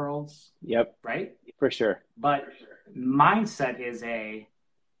winning worlds. Yep. Right? For sure. But mindset is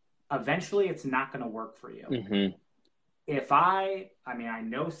eventually it's not going to work for you. Mm-hmm. If I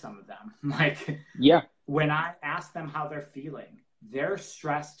know some of them, like, yeah, when I ask them how they're feeling, they're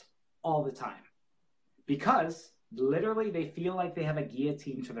stressed all the time because literally they feel like they have a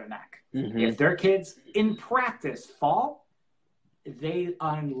guillotine to their neck. Mm-hmm. If their kids in practice fall, they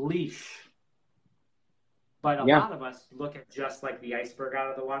unleash. But a lot of us look at just like the iceberg out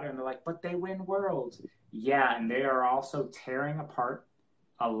of the water and they're like, but they win worlds. Yeah. And they are also tearing apart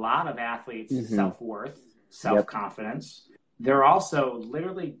a lot of athletes' mm-hmm. self-worth, self-confidence. Yep. They're also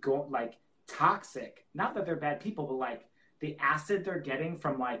literally like toxic. Not that they're bad people, but like the acid they're getting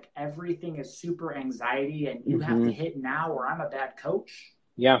from like everything is super anxiety and you mm-hmm. have to hit now or I'm a bad coach.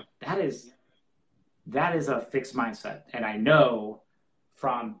 Yeah. That is a fixed mindset. And I know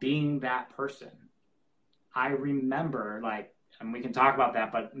from being that person, I remember like, and we can talk about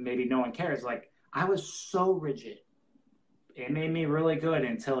that, but maybe no one cares. Like I was so rigid. It made me really good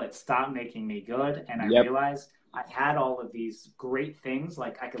until it stopped making me good. And I realized I had all of these great things.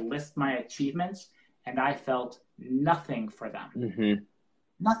 Like I could list my achievements and I felt nothing for them. Mm-hmm.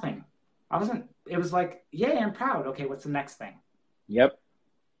 Nothing. It was like, yay, I'm proud. Okay, what's the next thing? Yep.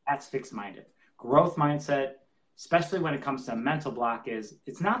 That's fixed minded. Growth mindset, especially when it comes to mental block,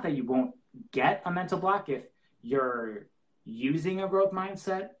 it's not that you won't get a mental block if you're using a growth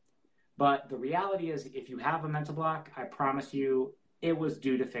mindset. But the reality is, if you have a mental block, I promise you, it was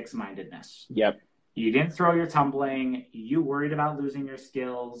due to fixed-mindedness. Yep. You didn't throw your tumbling. You worried about losing your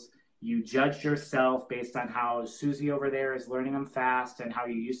skills. You judged yourself based on how Susie over there is learning them fast and how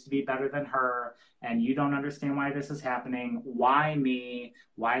you used to be better than her, and you don't understand why this is happening. Why me?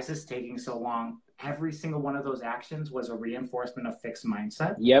 Why is this taking so long? Every single one of those actions was a reinforcement of fixed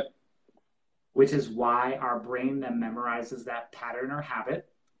mindset. Yep. Which is why our brain then memorizes that pattern or habit.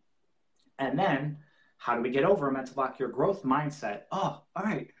 And then, how do we get over a mental block? Your growth mindset. Oh, all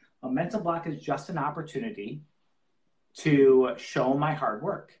right. A mental block is just an opportunity to show my hard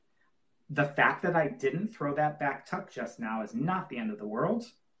work. The fact that I didn't throw that back tuck just now is not the end of the world.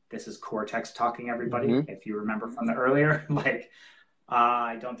 This is cortex talking, everybody. Mm-hmm. If you remember from the earlier,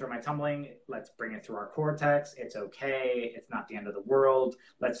 I don't throw my tumbling. Let's bring it through our cortex. It's okay. It's not the end of the world.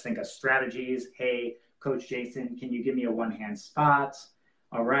 Let's think of strategies. Hey, Coach Jason, can you give me a one-hand spot?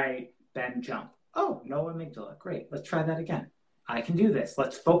 All right, bend, jump. Oh, no amygdala. Great. Let's try that again. I can do this.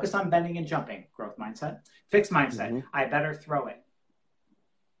 Let's focus on bending and jumping. Growth mindset. Fixed mindset. Mm-hmm. I better throw it.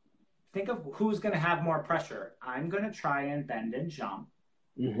 Think of who's going to have more pressure. I'm going to try and bend and jump.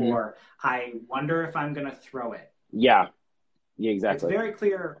 Mm-hmm. Or I wonder if I'm going to throw it. Yeah. Yeah, exactly. It's very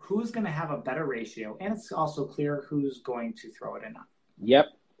clear who's going to have a better ratio, and it's also clear who's going to throw it enough. Yep.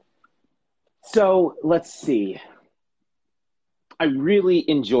 So let's see. I really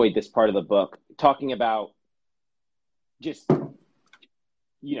enjoyed this part of the book, talking about just,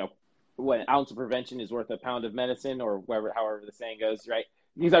 what an ounce of prevention is worth a pound of medicine, or however the saying goes, right?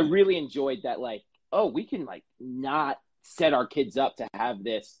 Because I really enjoyed that, we can not set our kids up to have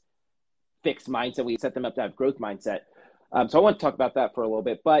this fixed mindset. We set them up to have growth mindset. So I want to talk about that for a little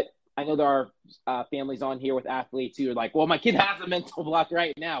bit, but I know there are families on here with athletes who are like, well, my kid has a mental block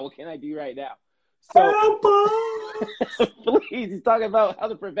right now. What can I do right now? So please, he's talking about how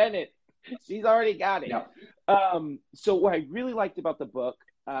to prevent it. She's already got it. Yeah. So what I really liked about the book,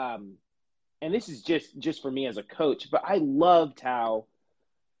 and this is just for me as a coach, but I loved how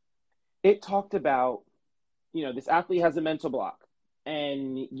it talked about, this athlete has a mental block,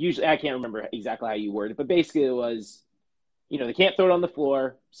 and usually, I can't remember exactly how you worded it, but basically it was, they can't throw it on the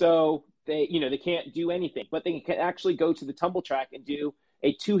floor, so they can't do anything, but they can actually go to the tumble track and do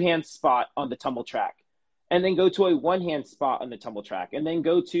a two-hand spot on the tumble track, and then go to a one-hand spot on the tumble track, and then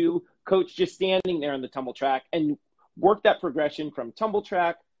go to coach just standing there on the tumble track and work that progression from tumble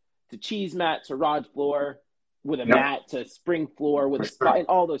track to cheese mat to rod floor with a mat to spring floor with a spot and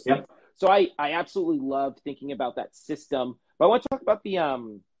all those things. So I absolutely loved thinking about that system. But I want to talk about the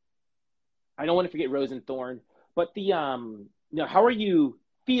I don't want to forget Rose and Thorn, but the how are you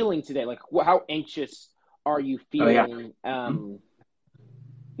feeling today? How anxious are you feeling?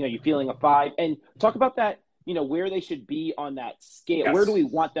 You feeling a 5, and talk about that. Where they should be on that scale. Yes. Where do we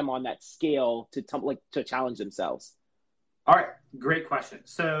want them on that scale to challenge themselves? All right, great question.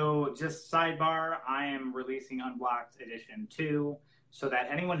 So just sidebar, I am releasing Unblocked Edition 2 so that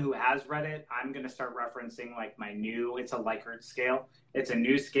anyone who has read it, I'm going to start referencing it's a Likert scale. It's a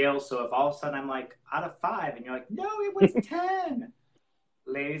new scale. So if all of a sudden I'm out of 5 and you're like, no, it was 10.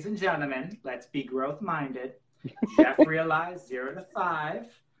 Ladies and gentlemen, let's be growth minded. Jeff realized 0 to 5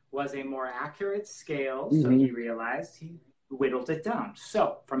 was a more accurate scale. Mm-hmm. So he realized he whittled it down.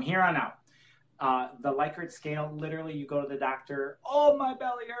 So from here on out, the Likert scale, literally you go to the doctor, oh, my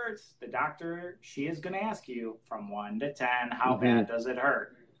belly hurts. The doctor, she is going to ask you from 1 to 10, how mm-hmm. bad does it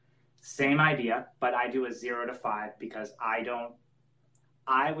hurt? Same idea, but I do a 0 to 5 because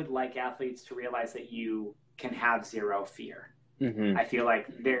I would like athletes to realize that you can have zero fear. Mm-hmm. I feel like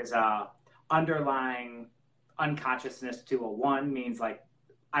there's a underlying unconsciousness to a 1 means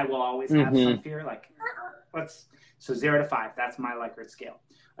I will always have mm-hmm. some fear. So 0 to 5, that's my Likert scale.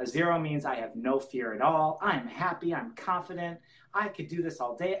 A 0 means I have no fear at all. I'm happy. I'm confident. I could do this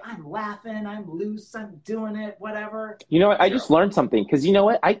all day. I'm laughing. I'm loose. I'm doing it, whatever. You know what? 0. I just learned something because you know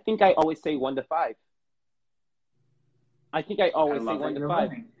what? I think I always say 1 to 5. I think I always say 1 to 5.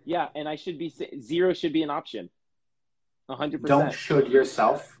 Learning. Yeah, and I should be 0 should be an option. 100%. Don't should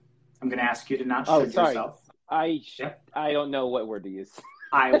yourself. I'm going to ask you to not should yourself. I don't know what word to use.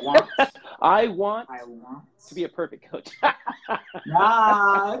 I want to be a perfect coach.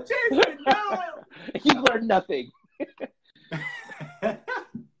 Nah, Jason, no. You learned nothing.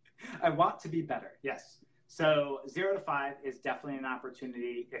 I want to be better. Yes. So 0 to 5 is definitely an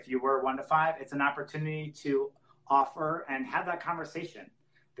opportunity. If you were 1 to 5, it's an opportunity to offer and have that conversation.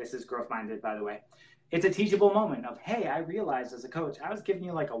 This is growth minded, by the way. It's a teachable moment of, hey, I realized as a coach, I was giving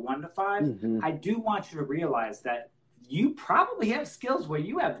you a 1 to 5. Mm-hmm. I do want you to realize that you probably have skills where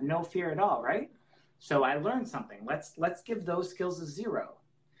you have no fear at all, right? So I learned something. Let's give those skills a 0.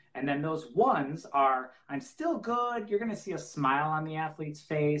 And then those 1s are, I'm still good. You're going to see a smile on the athlete's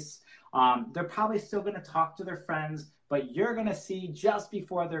face. They're probably still going to talk to their friends, but you're going to see just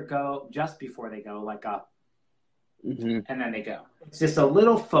before they go, like a, and then they go. It's just a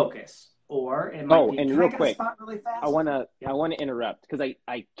little focus. Or it might be, and can real I get quick, a spot really fast? I wanna interrupt because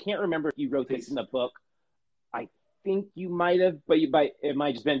I can't remember if you wrote this in the book. I think you might have, but it might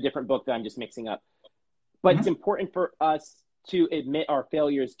have just been a different book that I'm just mixing up. But it's important for us to admit our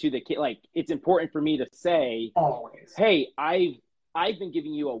failures to the kid. Like, it's important for me to say, always, hey, I've been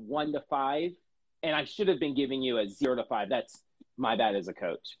giving you a 1 to 5, and I should have been giving you a 0 to 5. That's my bad as a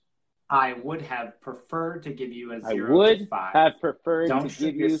coach. I would have preferred to give you a 0 to 5. I would have preferred don't to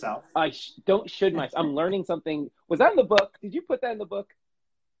give yourself. you. Don't should myself. I'm learning something. Was that in the book? Did you put that in the book?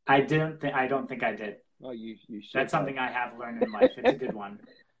 I don't think I did. Oh, you should. That's something I have learned in life. It's a good one.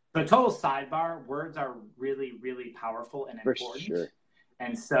 The total sidebar: words are really, really powerful and important. For sure.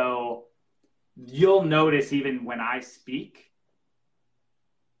 And so you'll notice even when I speak,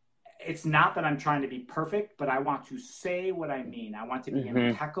 it's not that I'm trying to be perfect, but I want to say what I mean. I want to be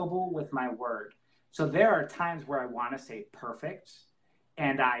impeccable with my word. So there are times where I want to say perfect,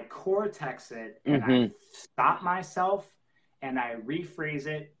 and I cortex it, and I stop myself, and I rephrase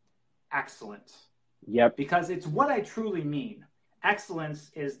it excellent. Yep. Because it's what I truly mean. Excellence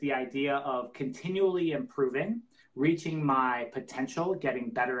is the idea of continually improving, reaching my potential,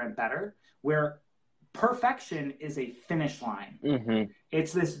 getting better and better, where perfection is a finish line.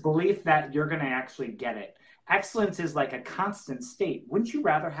 It's this belief that you're going to actually get it. Excellence is like a constant state. Wouldn't you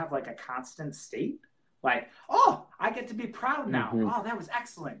rather have like a constant state? Like, oh, I get to be proud now. Oh, that was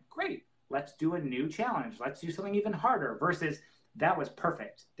excellent. Great. Let's do a new challenge. Let's do something even harder versus that was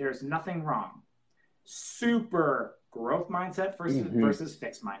perfect. There's nothing wrong. Super growth mindset versus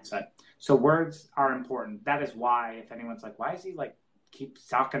fixed mindset. So words are important. That is why, if anyone's like, why is he like keep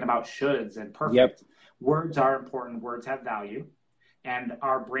talking about shoulds and perfect? Yep. Words are important. Words have value. And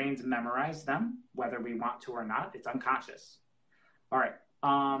our brains memorize them, whether we want to or not. It's unconscious. All right.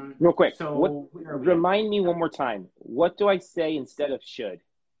 Real quick. So remind me one more time. What do I say instead of should?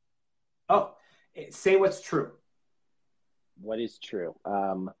 Oh, say what's true. What is true?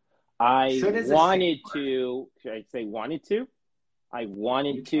 I wanted to. Should I say wanted to? I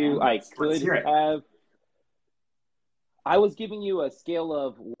wanted to. I could have. I was giving you a scale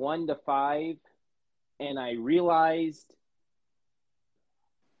of 1 to 5, and I realized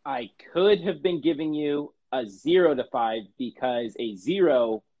I could have been giving you a 0 to 5 because a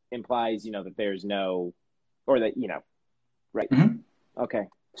 0 implies, that there's no, or that, right. Okay.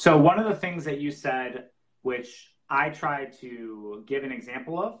 So one of the things that you said, which I tried to give an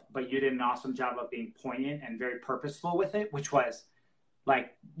example of, but you did an awesome job of being poignant and very purposeful with it, which was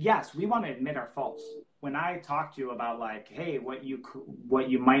like, yes, we want to admit our faults. When I talked to you about like, hey, what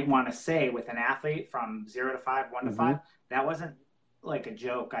you might want to say with an athlete from 0 to 5, 1 to 5, that wasn't like a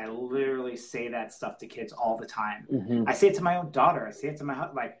joke. I literally say that stuff to kids all the time. I say it to my own daughter. I say it to my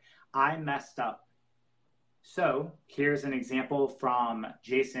husband. Like, I messed up. So here's an example from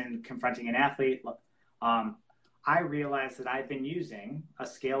Jason confronting an athlete. Look, I realized that I've been using a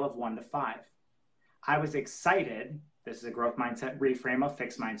scale of 1 to 5. I was excited. This is a growth mindset reframe of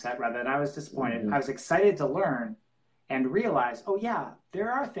fixed mindset rather than I was disappointed. I was excited to learn and realize, oh yeah,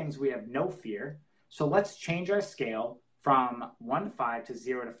 there are things we have no fear. So let's change our scale from 1 to 5 to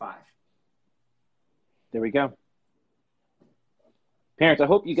 0 to 5. There we go. Parents, I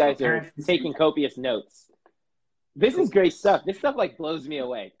hope you guys are taking copious notes. This is great stuff. This stuff like blows me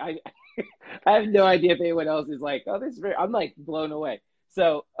away. I have no idea if anyone else is like, oh, this is very, I'm like blown away.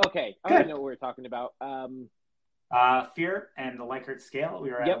 So, okay. I don't know what we're talking about. Fear and the Likert scale.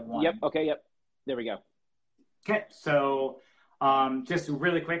 We were at 1. Okay. There we go. Okay. So, just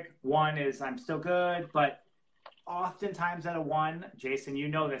really quick. 1 is I'm still good, but oftentimes at a 1, Jason, you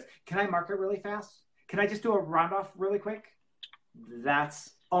know this. Can I mark it really fast? Can I just do a round off really quick?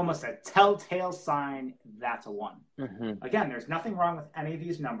 That's almost a telltale sign that's a 1. Again, there's nothing wrong with any of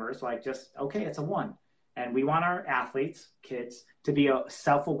these numbers. Like just, okay, it's a 1. And we want our athletes, kids, to be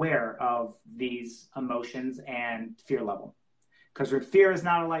self-aware of these emotions and fear level. Because fear is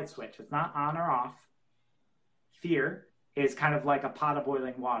not a light switch. It's not on or off. Fear is kind of like a pot of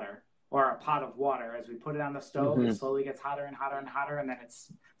boiling water or a pot of water. As we put it on the stove, it slowly gets hotter and hotter and hotter. And then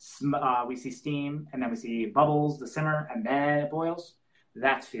we see steam, and then we see bubbles, the simmer, and then it boils.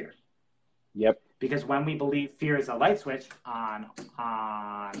 That's fear. Yep. Because when we believe fear is a light switch on,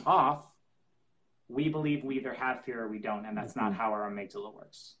 off, we believe we either have fear or we don't, and that's not how our amygdala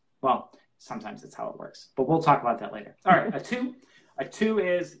works. Well, sometimes it's how it works, but we'll talk about that later. All right, a 2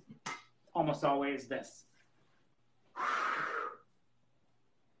 is almost always this.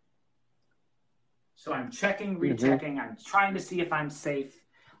 So I'm checking, rechecking. I'm trying to see if I'm safe.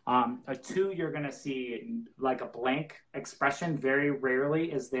 A 2, you're going to see like a blank expression. Very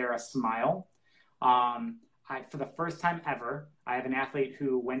rarely is there a smile. For the first time ever, I have an athlete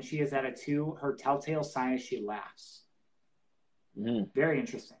who, when she is at a 2, her telltale sign is she laughs. Very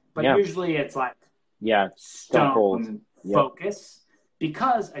interesting. But usually it's like stone focus,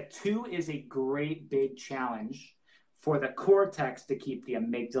 because a 2 is a great big challenge for the cortex to keep the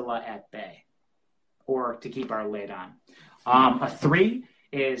amygdala at bay, or to keep our lid on. A 3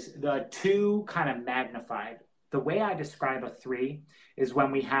 is the 2 kind of magnified. The way I describe a 3 is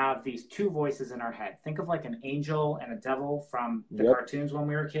when we have these 2 voices in our head. Think of like an angel and a devil from the cartoons when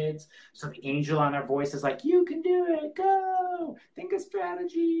we were kids. So the angel on our voice is like, you can do it, go, think of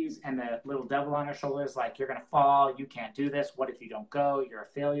strategies. And the little devil on our shoulder is like, you're going to fall, you can't do this. What if you don't go? You're a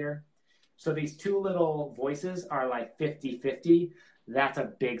failure. So these 2 little voices are like 50-50. That's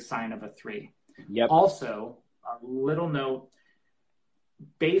a big sign of a 3. Also, a little note,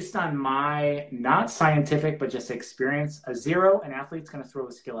 based on my, not scientific, but just experience, a 0, an athlete's going to throw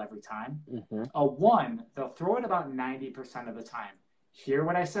a skill every time. A 1, they'll throw it about 90% of the time. Hear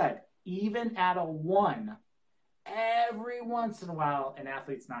what I said. Even at a 1, every once in a while, an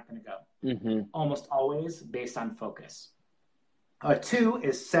athlete's not going to go. Almost always based on focus. A 2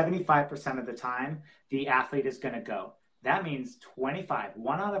 is 75% of the time, the athlete is going to go. That means 25,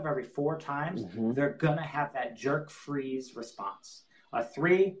 1 out of every 4 times, they're going to have that jerk freeze response. A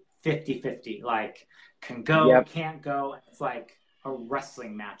 3, 50-50, like can go, can't go. It's like a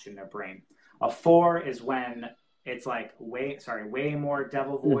wrestling match in their brain. A 4 is when it's like way more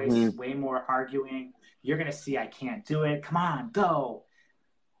devil voice, way more arguing. You're going to see, I can't do it. Come on, go.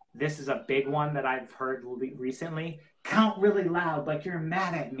 This is a big one that I've heard recently. Count really loud, like you're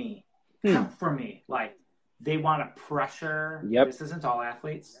mad at me. Count for me. Like they want to pressure. This isn't all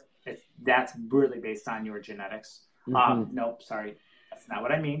athletes. That's really based on your genetics. Nope, sorry. That's not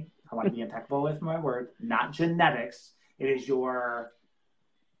what I mean. I want to be impeccable with my word. Not genetics. It is your,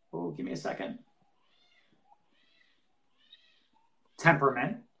 give me a second.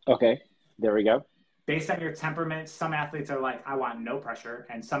 Temperament. Okay, there we go. Based on your temperament, some athletes are like, I want no pressure.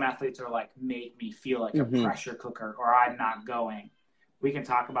 And some athletes are like, make me feel like a pressure cooker, or I'm not going. We can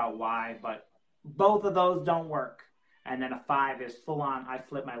talk about why, but both of those don't work. And then a 5 is full on, I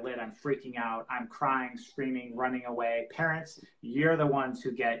flip my lid, I'm freaking out, I'm crying, screaming, running away. Parents, you're the ones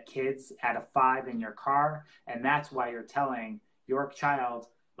who get kids at a 5 in your car. And that's why you're telling your child,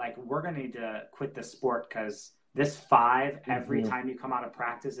 like, we're going to need to quit the sport because this 5 every time you come out of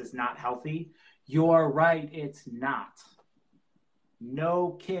practice is not healthy. You're right, it's not.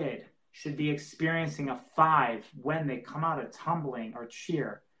 No kid should be experiencing a 5 when they come out of tumbling or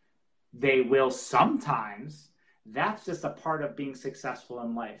cheer. They will sometimes. That's just a part of being successful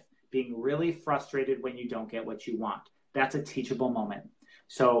in life. Being really frustrated when you don't get what you want. That's a teachable moment.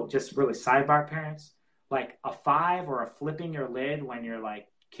 So just really sidebar, parents, like a 5 or a flipping your lid when your like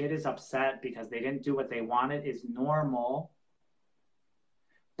kid is upset because they didn't do what they wanted is normal.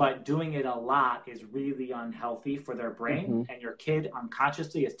 But doing it a lot is really unhealthy for their brain. And your kid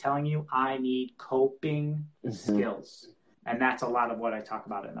unconsciously is telling you, I need coping skills. And that's a lot of what I talk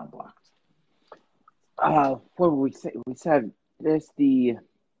about in Unblocked. What did we say? We said there's the.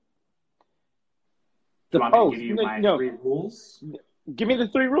 Do you want me to give you my 3 rules? Give me the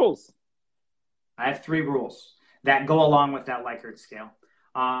 3 rules. I have 3 rules that go along with that Likert scale.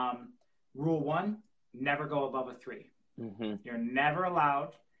 Rule 1, never go above a 3. You're never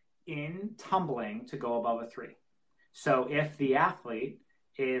allowed in tumbling to go above a 3. So if the athlete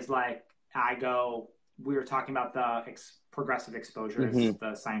is like, we were talking about the progressive exposure is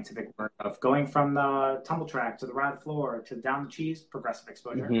the scientific word of going from the tumble track to the rod floor to down the cheese, progressive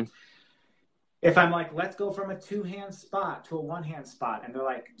exposure. If I'm like, let's go from a 2-hand spot to a 1-hand spot, and they're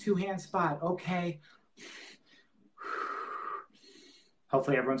like, 2-hand spot, okay.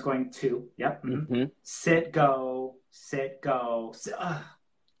 Hopefully everyone's going 2. Yep. Sit, go, sit, go.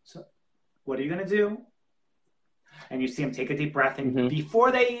 So what are you going to do? And you see them take a deep breath. And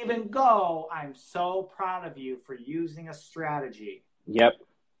before they even go, I'm so proud of you for using a strategy.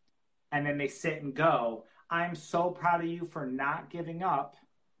 And then they sit and go. I'm so proud of you for not giving up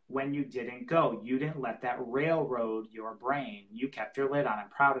when you didn't go. You didn't let that railroad your brain. You kept your lid on. I'm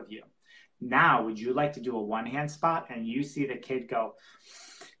proud of you. Now, would you like to do a 1-hand spot? And you see the kid go,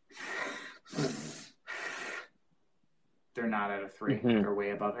 they're not at a 3. They're way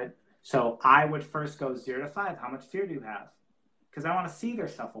above it. So I would first go 0 to 5. How much fear do you have? Because I want to see their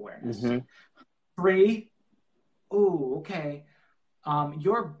self-awareness. 3. Ooh, okay.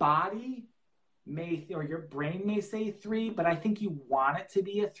 Your body may, or your brain may say 3, but I think you want it to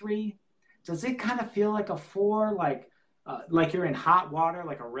be a 3. Does it kind of feel like a 4? Like Like you're in hot water,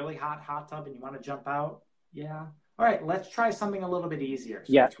 like a really hot tub, and you want to jump out. Yeah. All right, let's try something a little bit easier.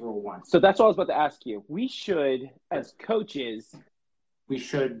 So that's rule 1. So that's what I was about to ask you. We should, as coaches, we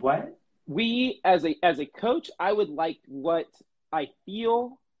should what? We, as a coach, I would like what I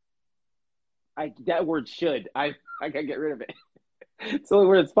feel. That word should. I gotta get rid of it. It's the only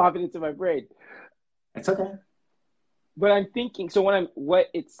word that's popping into my brain. It's okay. But I'm thinking. So what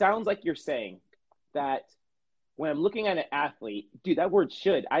it sounds like you're saying that when I'm looking at an athlete, dude, that word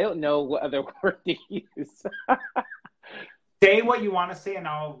should. I don't know what other word to use. Say what you want to say, and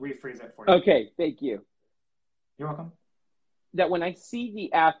I'll rephrase it for you. Okay, thank you. You're welcome. That when I see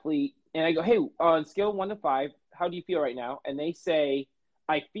the athlete and I go, hey, on scale of 1 to 5, how do you feel right now? And they say,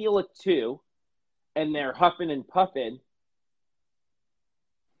 I feel a 2, and they're huffing and puffing.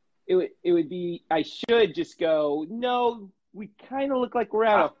 It would be, I should just go, no, we kind of look like we're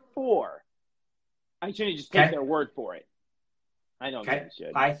at a 4. I shouldn't just take their word for it. I don't think I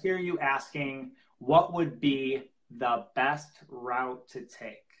should. I hear you asking, what would be the best route to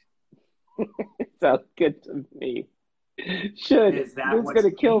take? Sounds good to me. Should. Is that it's going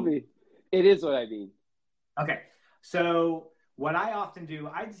to kill me. It is what I mean. Okay. So what I often do,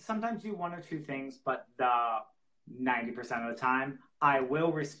 I sometimes do 1 or 2 things, but the 90% of the time, I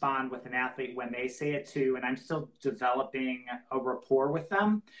will respond with an athlete when they say a 2, and I'm still developing a rapport with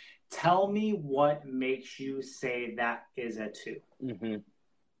them. Tell me what makes you say that is a 2. Mm-hmm.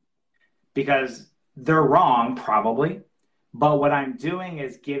 Because they're wrong, probably. But what I'm doing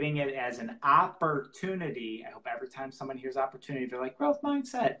is giving it as an opportunity. I hope every time someone hears opportunity, they're like, growth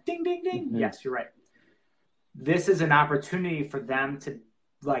mindset, ding, ding, ding. Mm-hmm. Yes, you're right. This is an opportunity for them to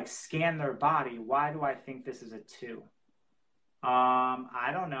like scan their body. Why do I think this is a 2? I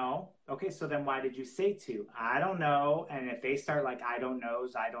don't know. Okay, so then why did you say 2? I don't know. And if they start like, I don't know,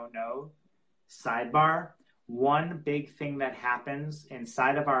 sidebar, one big thing that happens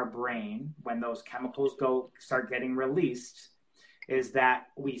inside of our brain when those chemicals start getting released is that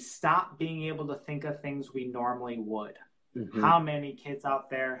we stop being able to think of things we normally would. Mm-hmm. How many kids out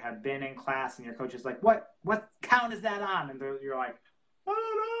there have been in class and your coach is like, what count is that on? And you're like, I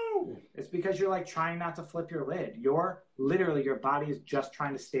don't know. It's because you're like trying not to flip your lid. Your body is just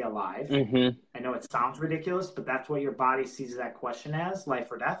trying to stay alive. Mm-hmm. I know it sounds ridiculous, but that's what your body sees that question as,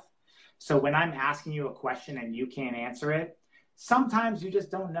 life or death. So when I'm asking you a question and you can't answer it, sometimes you just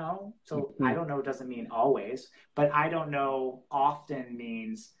don't know. So I don't know doesn't mean always, but I don't know often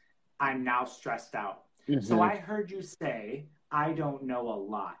means I'm now stressed out. Mm-hmm. So I heard you say, I don't know a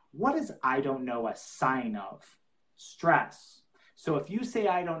lot. What is I don't know a sign of? Stress. So if you say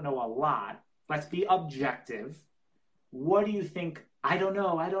I don't know a lot, let's be objective. What do you think? I don't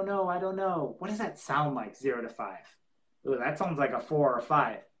know. What does that sound like, 0 to 5? Ooh, that sounds like a 4 or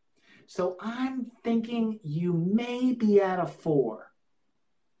 5. So I'm thinking you may be at a 4.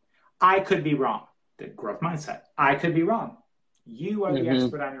 I could be wrong. The growth mindset. I could be wrong. You are the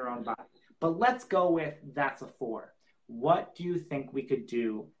expert on your own body. But let's go with that's a 4. What do you think we could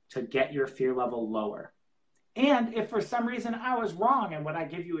do to get your fear level lower? And if for some reason I was wrong and what I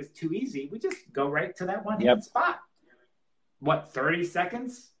give you is too easy, we just go right to that one spot. 30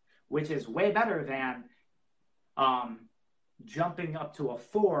 seconds? Which is way better than jumping up to a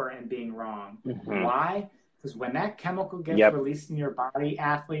 4 and being wrong. Mm-hmm. Why? Because when that chemical gets released in your body,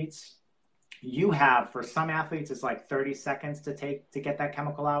 athletes, you have, for some athletes, it's like 30 seconds to get that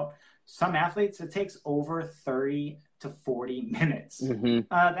chemical out. Some athletes, it takes over 30 to 40 minutes. Mm-hmm.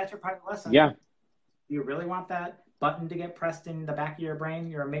 That's your private lesson. Yeah. You really want that button to get pressed in the back of your brain,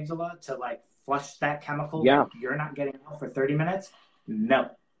 your amygdala, to like flush that chemical that you're not getting out for 30 minutes? No.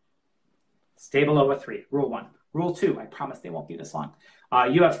 Stay below a 3. Rule 1. Rule 2, I promise they won't be this long.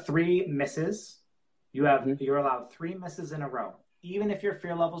 You have 3 misses. You're allowed 3 misses in a row. Even if your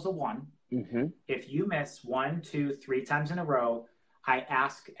fear level's a 1, if you miss 1, 2, 3 times in a row, I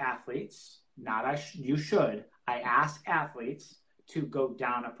ask athletes, you should, I ask athletes to go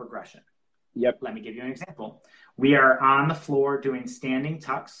down a progression. Yep. Let me give you an example. We are on the floor doing standing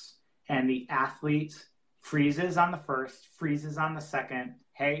tucks, and the athlete freezes on the first, freezes on the second.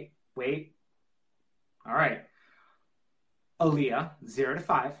 Hey, wait. All right. Aaliyah, 0 to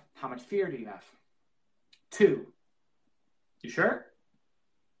 5. How much fear do you have? 2. You sure?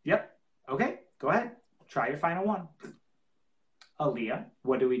 Yep. Okay, go ahead. Try your final one. Aaliyah,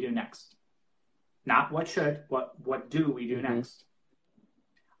 what do we do next? Not what should, what do we do next?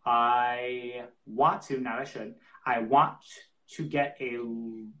 I want to, not I should. I want to get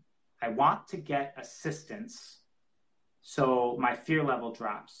assistance so my fear level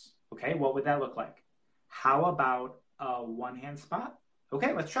drops. Okay, what would that look like? How about a 1-hand spot?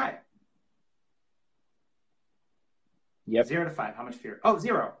 Okay, let's try it. Yep. 0 to 5, how much fear? Oh,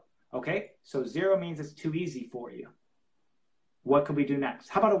 0. Okay, so 0 means it's too easy for you. What could we do next?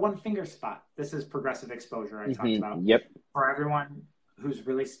 How about a one-finger spot? This is progressive exposure I talked about. Yep. For everyone who's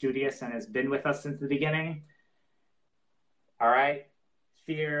really studious and has been with us since the beginning, all right,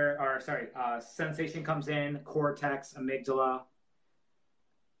 sensation comes in, cortex, amygdala.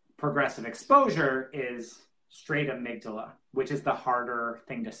 Progressive exposure is straight amygdala, which is the harder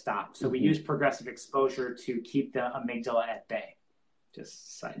thing to stop. So we use progressive exposure to keep the amygdala at bay.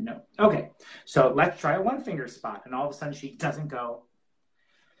 Just side note. Okay, so let's try a one-finger spot. And all of a sudden, she doesn't go.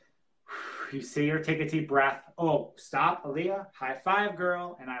 You see her take a deep breath. Oh, stop, Aaliyah. High five,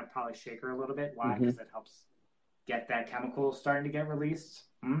 girl. And I would probably shake her a little bit. Why? Because it helps get that chemical starting to get released.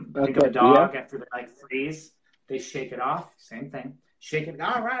 Think of a dog after they freeze. They shake it off. Same thing. Shake it.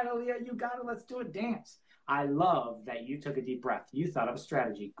 All right, Aaliyah, you got it. Let's do a dance. I love that you took a deep breath. You thought of a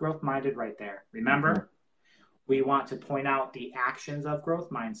strategy. Growth-minded right there. Remember? We want to point out the actions of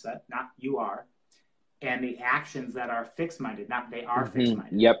growth mindset, not you are, and the actions that are fixed-minded, not they are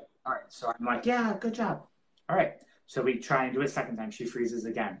fixed-minded. Yep. All right, so I'm like, yeah, good job. All right, so we try and do it a second time. She freezes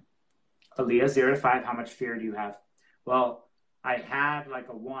again. Aaliyah, 0 to 5, how much fear do you have? Well, I had like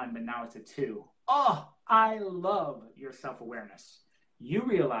a 1, but now it's a 2. Oh, I love your self-awareness. You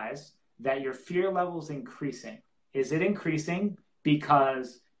realize that your fear level is increasing. Is it increasing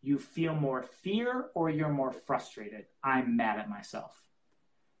because you feel more fear or you're more frustrated? I'm mad at myself.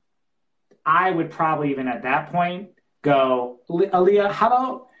 I would probably even at that point go, Aaliyah, how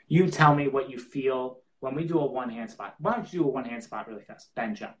about you tell me what you feel when we do a one-hand spot? Why don't you do a one-hand spot really fast?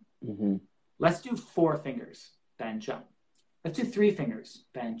 Bend, jump. Let's do 4 fingers. Bend, jump. Let's do 3 fingers.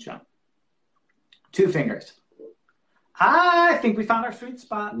 Bend, jump. 2 fingers. I think we found our sweet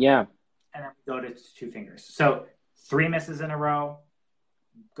spot. Yeah. And then we go to 2 fingers. So 3 misses in a row.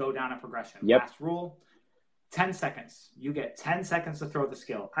 Go down a progression. Yep. Last rule, 10 seconds. You get 10 seconds to throw the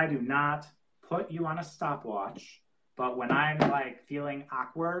skill. I do not put you on a stopwatch, but when I'm like feeling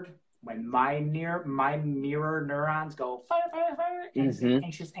awkward, when my mirror neurons go fire, fire, fire,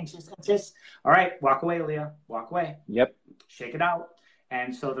 anxious. All right, walk away, Leah. Walk away. Yep. Shake it out.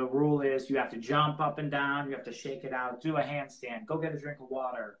 And so the rule is you have to jump up and down. You have to shake it out. Do a handstand. Go get a drink of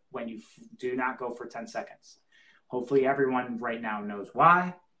water when you do not go for 10 seconds. Hopefully everyone right now knows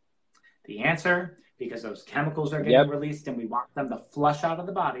why. The answer, because those chemicals are getting released and we want them to flush out of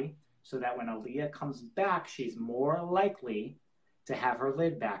the body so that when Aaliyah comes back, she's more likely to have her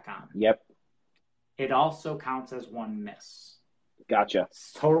lid back on. Yep. It also counts as 1 miss. Gotcha.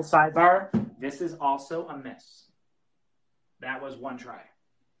 Total sidebar, this is also a miss. That was 1 try.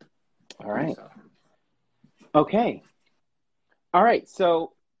 All right. Okay. All right.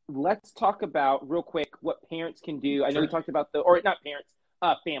 So let's talk about real quick what parents can do. I know we talked about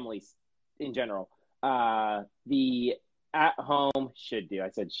families in general. The at-home should do. I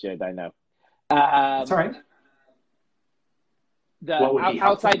said should. I know. That's all right. The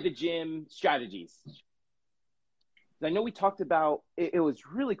outside the gym strategies. I know we talked about it was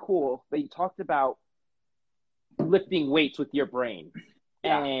really cool that you talked about lifting weights with your brain.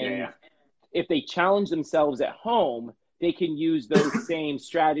 If they challenge themselves at home, they can use those same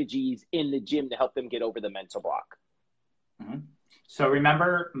strategies in the gym to help them get over the mental block. So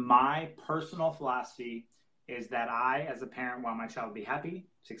remember, my personal philosophy is that I, as a parent, want my child to be happy,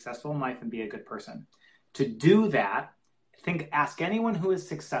 successful in life, and be a good person. To do that, ask anyone who is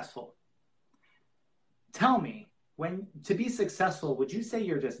successful. Tell me, to be successful, would you say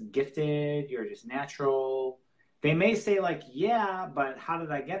you're just gifted, you're just natural? They may say like, yeah, but how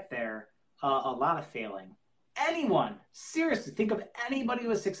did I get there? A lot of failing. Anyone, seriously, think of anybody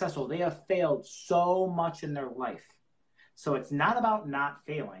who is successful. They have failed so much in their life. So it's not about not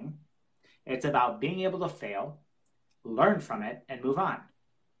failing. It's about being able to fail, learn from it, and move on.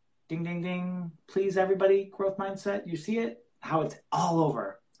 Ding, ding, ding. Please, everybody, growth mindset. You see it? How it's all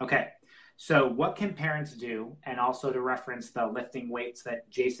over. Okay. So what can parents do? And also to reference the lifting weights that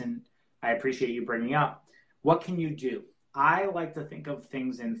Jason, I appreciate you bringing up. What can you do? I like to think of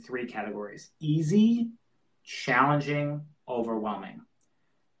things in 3 categories: easy, challenging, overwhelming.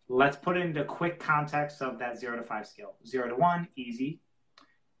 Let's put it into quick context of that 0 to 5 scale. 0 to 1, easy.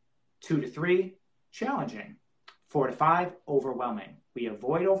 2 to 3, challenging. 4 to 5, overwhelming. We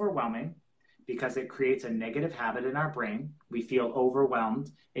avoid overwhelming because it creates a negative habit in our brain. We feel overwhelmed.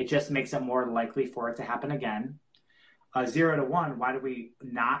 It just makes it more likely for it to happen again. 0 to 1, why do we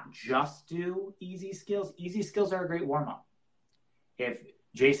not just do easy skills? Easy skills are a great warm-up. If,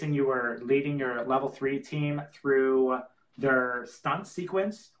 Jason, you were leading your level 3 team through their stunt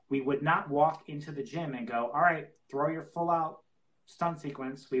sequence, we would not walk into the gym and go, all right, throw your full-out stunt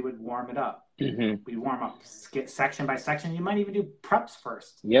sequence, we would warm it up. Mm-hmm. We warm up section by section. You might even do preps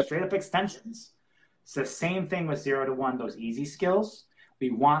first. Yep. Straight up extensions. It's the same thing with 0 to 1, those easy skills. We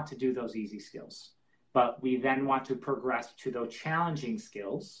want to do those easy skills, but we then want to progress to those challenging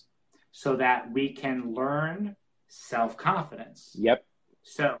skills so that we can learn self-confidence. Yep.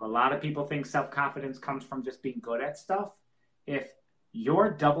 So a lot of people think self-confidence comes from just being good at stuff. If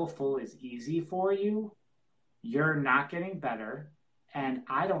your double full is easy for you, you're not getting better. And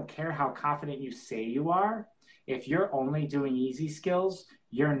I don't care how confident you say you are. If you're only doing easy skills,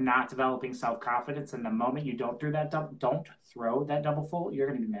 you're not developing self-confidence. And the moment you don't throw that double full, you're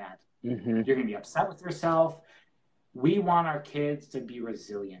going to be mad. Mm-hmm. You're going to be upset with yourself. We want our kids to be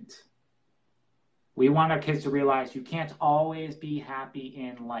resilient. We want our kids to realize you can't always be happy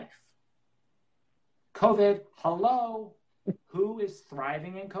in life. COVID, hello. Who is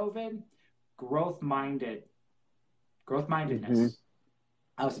thriving in COVID? Growth-mindedness. Mm-hmm.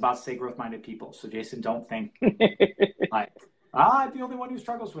 I was about to say growth-minded people. So Jason, don't think like, I'm the only one who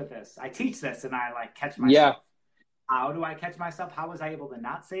struggles with this. I teach this and I like catch myself. Yeah. How do I catch myself? How was I able to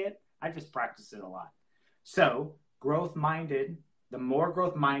not say it? I just practice it a lot. So growth-minded, the more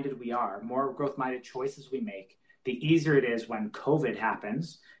growth-minded we are, more growth-minded choices we make, the easier it is when COVID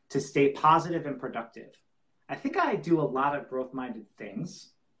happens to stay positive and productive. I think I do a lot of growth-minded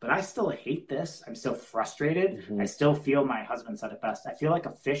things, but I still hate this. I'm still frustrated. Mm-hmm. I still feel, my husband said it best, I feel like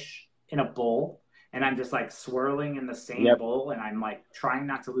a fish in a bowl, and I'm just like swirling in the same bowl, and I'm like trying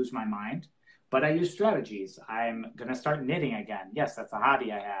not to lose my mind. But I use strategies. I'm going to start knitting again. Yes, that's a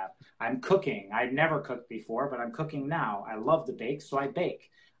hobby I have. I'm cooking. I've never cooked before, but I'm cooking now. I love to bake, so I bake.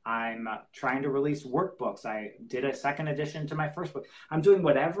 I'm trying to release workbooks. I did a second edition to my first book. I'm doing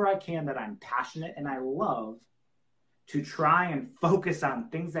whatever I can that I'm passionate and I love to try and focus on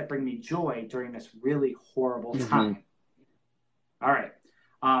things that bring me joy during this really horrible time. All right.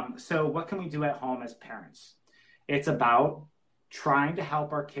 So what can we do at home as parents? It's about trying to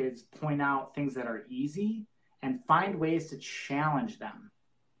help our kids point out things that are easy and find ways to challenge them.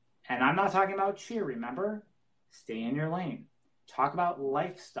 And I'm not talking about cheer, remember? Stay in your lane. Talk about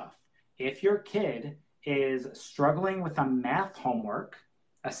life stuff. If your kid is struggling with a math homework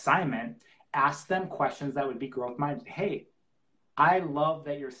assignment, ask them questions that would be growth-minded. Hey, I love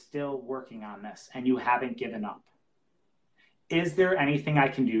that you're still working on this and you haven't given up. Is there anything I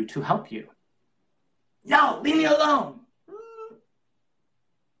can do to help you? No, leave me alone.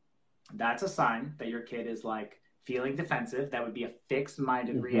 That's a sign that your kid is like feeling defensive. That would be a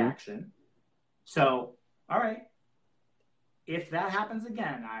fixed-minded reaction. So, all right. If that happens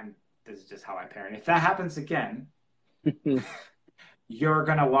again, this is just how I parent. If that happens again, you're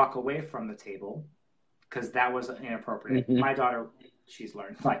going to walk away from the table because that was inappropriate. My daughter, she's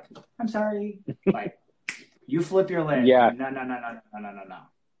learned, like, I'm sorry. Like, you flip your lid. Yeah. No.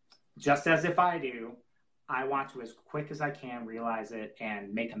 Just as if I do, I want to, as quick as I can, realize it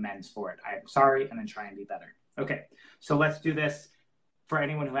and make amends for it. I'm sorry, and then try and be better. Okay, so let's do this for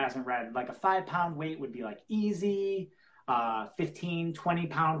anyone who hasn't read. Like a 5-pound weight would be like easy. 15,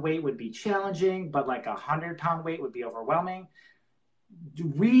 20-pound weight would be challenging, but like 100-pound weight would be overwhelming.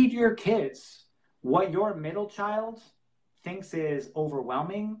 Read your kids. What your middle child thinks is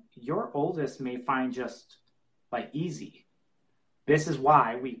overwhelming, your oldest may find just like easy. This is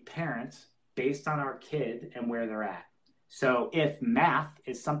why we parent based on our kid and where they're at. So if math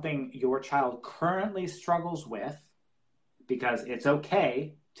is something your child currently struggles with, because it's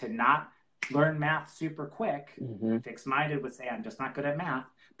okay to not learn math super quick, fixed-minded would say, I'm just not good at math.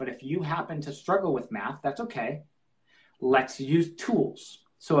 But if you happen to struggle with math, that's okay. Let's use tools.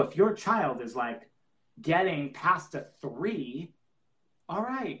 So if your child is like getting past a 3, all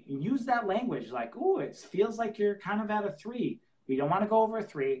right, use that language. Like, oh, it feels like you're kind of at a 3. We don't want to go over a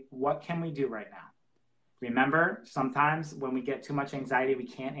 3. What can we do right now? Remember, sometimes when we get too much anxiety, we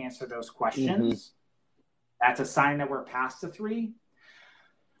can't answer those questions. That's a sign that we're past a 3.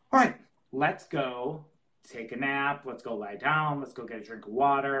 All right, let's go take a nap. Let's go lie down. Let's go get a drink of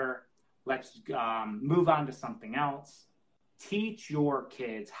water. Let's move on to something else. Teach your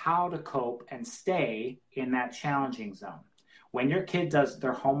kids how to cope and stay in that challenging zone. When your kid does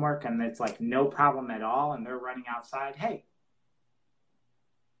their homework and it's like no problem at all and they're running outside, hey,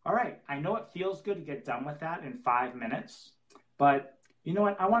 all right, I know it feels good to get done with that in 5 minutes, but you know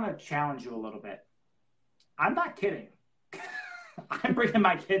what? I want to challenge you a little bit. I'm not kidding. I'm bringing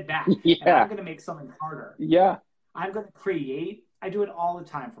my kid back. And I'm going to make something harder. I'm going to create. I do it all the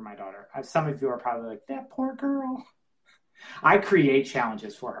time for my daughter. Some of you are probably like, that poor girl. I create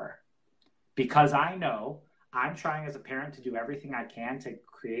challenges for her because I know I'm trying as a parent to do everything I can to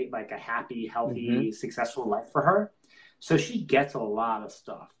create like a happy, healthy, successful life for her. So she gets a lot of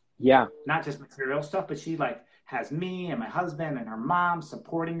stuff. Yeah. Not just material stuff, but she like has me and my husband and her mom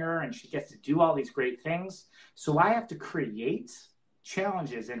supporting her, and she gets to do all these great things. So I have to create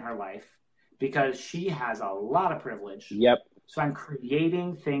challenges in her life because she has a lot of privilege. Yep. So I'm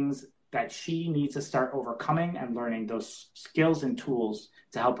creating things that she needs to start overcoming and learning those skills and tools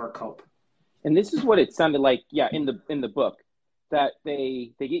to help her cope. And this is what it sounded like, in the book, that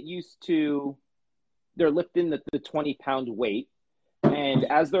they get used to, they're lifting the 20-pound weight. And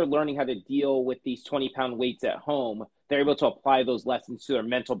as they're learning how to deal with these 20-pound weights at home, they're able to apply those lessons to their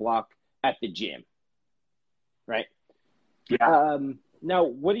mental block at the gym. Right? Yeah.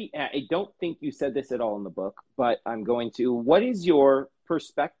 Now, I don't think you said this at all in the book, but I'm going to. What is your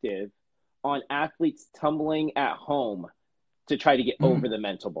perspective on athletes tumbling at home to try to get over the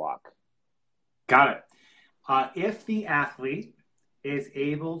mental block? Got it. If the athlete is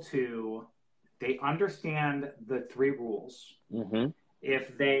able to, they understand the 3 rules. Mm-hmm.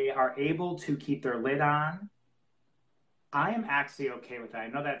 If they are able to keep their lid on, I am actually okay with that. I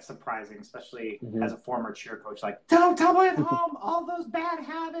know that's surprising, especially as a former cheer coach. Like, don't tumble at home, all those bad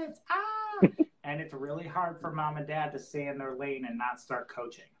habits. And it's really hard for mom and dad to stay in their lane and not start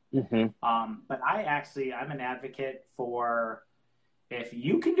coaching. Mm-hmm. But I'm an advocate for, if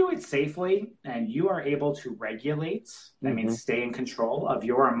you can do it safely and you are able to regulate, that means stay in control of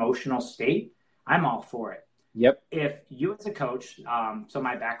your emotional state, I'm all for it. Yep. If you as a coach, so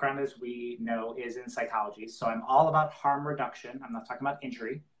my background, as we know, is in psychology. So I'm all about harm reduction. I'm not talking about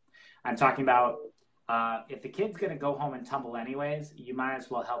injury. I'm talking about if the kid's going to go home and tumble anyways, you might as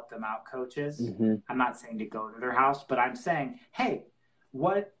well help them out, coaches. I'm not saying to go to their house, but I'm saying, hey,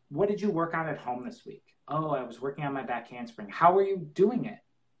 what did you work on at home this week? Oh, I was working on my back handspring. How were you doing it?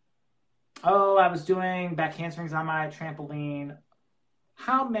 Oh, I was doing back handsprings on my trampoline.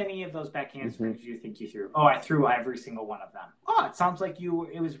 How many of those back handsprings do you think you threw? Oh, I threw every single one of them. Oh, it sounds like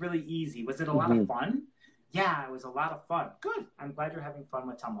it was really easy. Was it a lot of fun? Yeah, it was a lot of fun. Good. I'm glad you're having fun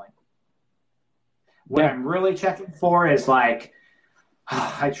with tumbling. What I'm really checking for is like,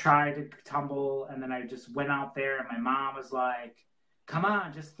 I tried to tumble and then I just went out there and my mom was like, come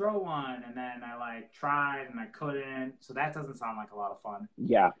on, just throw one. And then I like tried and I couldn't. So that doesn't sound like a lot of fun.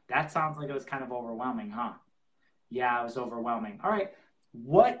 Yeah. That sounds like it was kind of overwhelming, huh? Yeah, it was overwhelming. All right.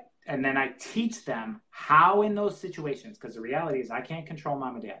 And then I teach them how in those situations, because the reality is I can't control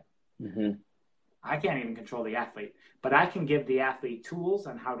mom and dad. I can't even control the athlete, but I can give the athlete tools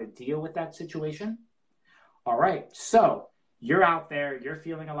on how to deal with that situation. All right. So you're out there, you're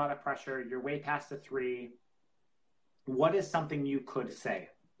feeling a lot of pressure. You're way past the 3. What is something you could say?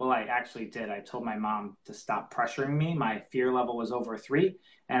 Well, I actually did. I told my mom to stop pressuring me. My fear level was over 3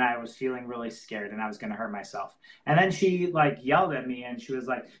 and I was feeling really scared and I was going to hurt myself. And then she like yelled at me and she was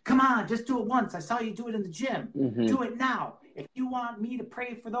like, come on, just do it once. I saw you do it in the gym. Do it now. If you want me to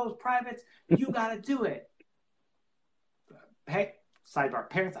pray for those privates, you got to do it. Hey, sidebar,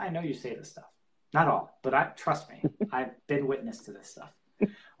 parents, I know you say this stuff. Not all, but trust me, I've been witness to this stuff.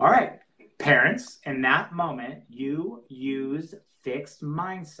 All right. Parents, in that moment, you use fixed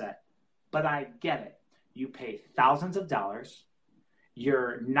mindset, but I get it. You pay thousands of dollars.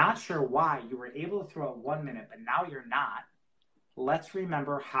 You're not sure why you were able to throw it 1 minute, but now you're not. Let's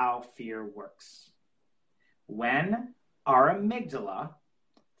remember how fear works. When our amygdala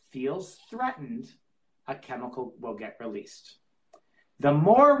feels threatened, a chemical will get released. The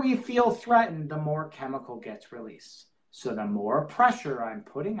more we feel threatened, the more chemical gets released. So the more pressure I'm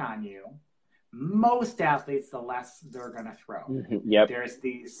putting on you, most athletes, the less they're going to throw. Yep. There's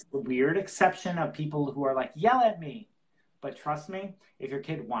these weird exception of people who are like, yell at me. But trust me, if your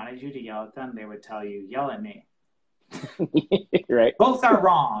kid wanted you to yell at them, they would tell you, yell at me. Right. Both are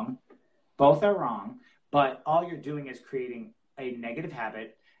wrong. But all you're doing is creating a negative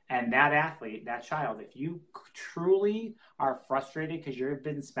habit. And that athlete, that child, if you truly are frustrated because you've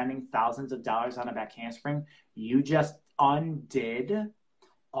been spending thousands of dollars on a back handspring, you just undid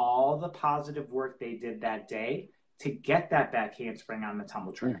all the positive work they did that day to get that back handspring on the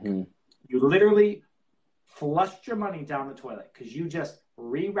tumble track. You literally flushed your money down the toilet because you just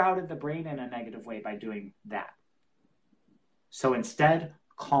rerouted the brain in a negative way by doing that. So instead,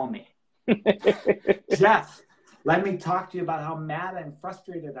 call me. Jeff, let me talk to you about how mad and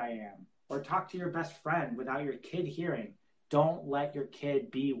frustrated I am. Or talk to your best friend without your kid hearing. Don't let your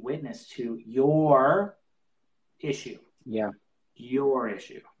kid be witness to your issue. Yeah. Your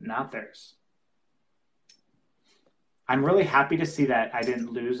issue, not theirs. I'm really happy to see that I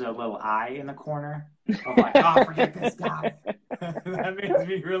didn't lose a little eye in the corner. I'm like, oh, forget this guy. That makes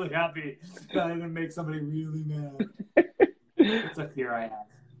me really happy that I didn't make somebody really mad. It's a fear I have.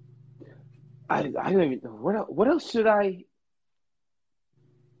 I don't even know what else should I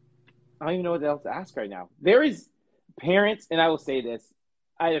don't even know what else to ask right now. There is parents, and I will say this.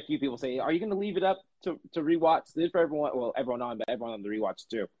 I had a few people say, "Are you going to leave it up to rewatch this for everyone?" Well, everyone on, but everyone on the rewatch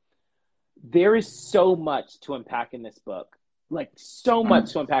too. There is so much to unpack in this book, like so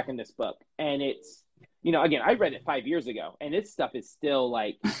much to unpack in this book, and it's again, I read it 5 years ago, and this stuff is still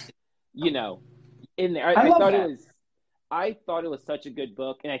like, in there. I thought it was. I thought it was such a good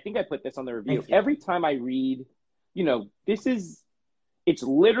book, and I think I put this on the review. Every time I read, it's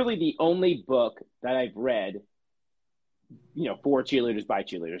literally the only book that I've read, for cheerleaders by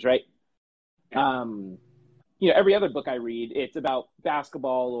cheerleaders, right? Yeah. Every other book I read, it's about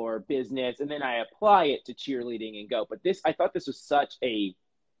basketball or business, and then I apply it to cheerleading and go. But I thought this was such a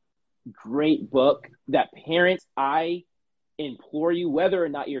great book that parents, I implore you, whether or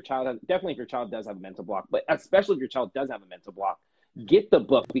not your child definitely if your child does have a mental block, but especially if your child does have a mental block, get the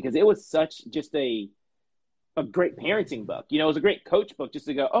book, because it was such just a great parenting book. It was a great coach book just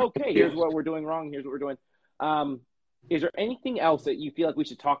to go, okay, here's what we're doing wrong, here's what we're doing. Is there anything else that you feel like we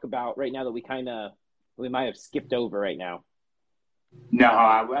should talk about right now that we might have skipped over right now? No,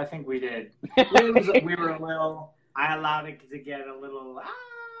 I think we did. We were a little, I allowed it to get a little,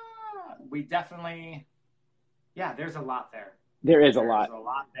 we definitely, there's a lot there. There's a lot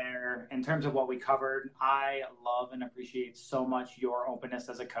there in terms of what we covered. I love and appreciate so much your openness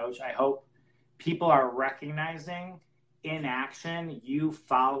as a coach. I hope people are recognizing in action you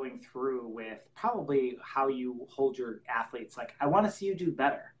following through with probably how you hold your athletes. Like, I want to see you do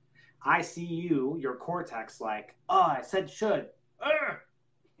better. I see your cortex like, oh, I said should,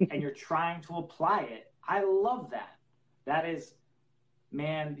 and you're trying to apply it. I love that. That is,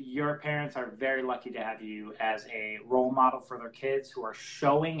 man, your parents are very lucky to have you as a role model for their kids who are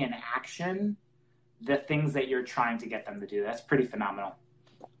showing in action the things that you're trying to get them to do. That's pretty phenomenal.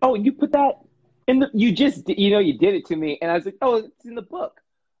 Oh, you put that you just, you did it to me. And I was like, oh, it's in the book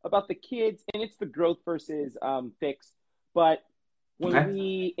about the kids, and it's the growth versus fixed. But when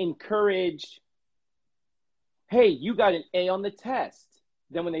we encourage, hey, you got an A on the test,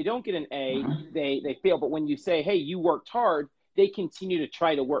 then when they don't get an A, they fail. But when you say, hey, you worked hard, they continue to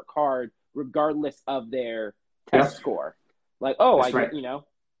try to work hard regardless of their test score. Like, oh,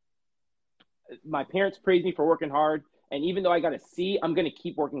 my parents praised me for working hard, and even though I got a C, I'm going to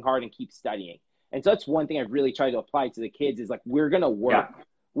keep working hard and keep studying. And so that's one thing I've really tried to apply to the kids is like, we're going to work. Yeah.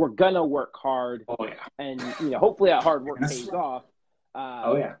 We're going to work hard. Oh, yeah. And, hopefully that hard work pays off.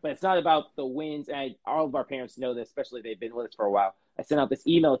 But it's not about the wins. And all of our parents know this, especially if they've been with us for a while. I sent out this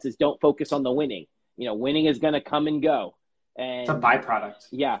email that says, don't focus on the winning. Winning is going to come and go. And it's a byproduct.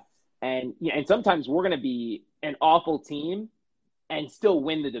 Yeah. And sometimes we're going to be an awful team and still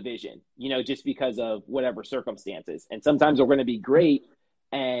win the division, just because of whatever circumstances. And sometimes we're going to be great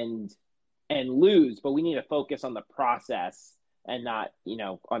and lose, but we need to focus on the process and not,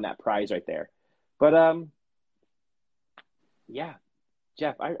 on that prize right there. But,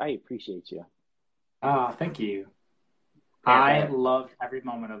 Jeff, I appreciate you. Thank you. I loved every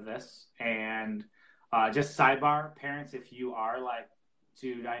moment of this. And just sidebar, parents, if you are like,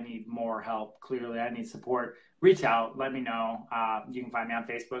 dude, I need more help. Clearly, I need support. Reach out. Let me know. You can find me on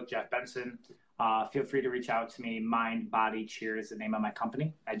Facebook, Jeff Benson. Feel free to reach out to me. Mind, Body, Cheer is the name of my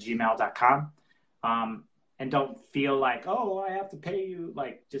company at gmail.com. And don't feel like, oh, I have to pay you.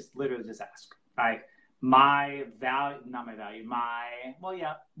 Like, just literally just ask. One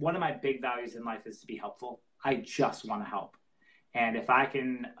of my big values in life is to be helpful. I just want to help. And if I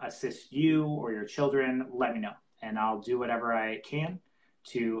can assist you or your children, let me know. And I'll do whatever I can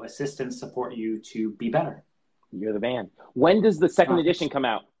to assist and support you to be better. You're the man. When does the second edition come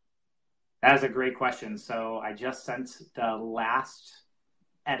out? That's a great question. So I just sent the last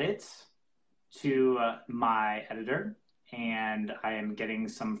edit to my editor, and I am getting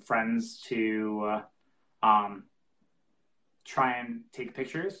some friends to try and take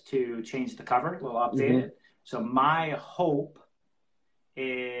pictures to change the cover, a little updated. So my hope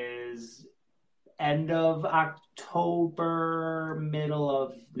is end of October, middle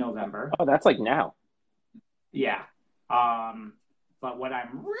of November. Oh, that's like now. Yeah. But what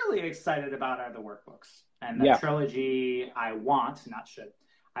I'm really excited about are the workbooks. And the trilogy I want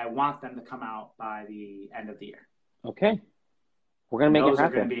them to come out by the end of the year. Okay. We're going to make it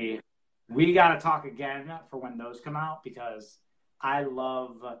happen. We got to talk again for when those come out, because I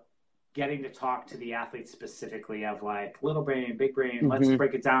love getting to talk to the athletes specifically of like little brain, big brain. Let's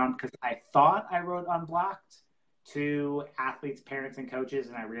break it down. Because I thought I wrote Unblocked to athletes, parents, and coaches.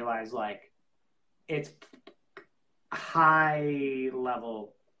 And I realized like it's higher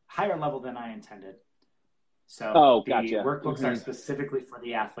level than I intended. So the gotcha. workbooks are specifically for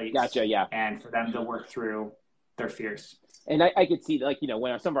the athletes. Gotcha, yeah. And for them to work through their fears. And I could see, like,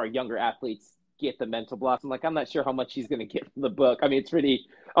 when some of our younger athletes get the mental blocks, I'm like, I'm not sure how much she's going to get from the book. I mean, it's pretty,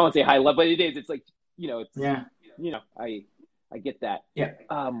 I won't say high level, but it is. It's like, I get that. Yeah.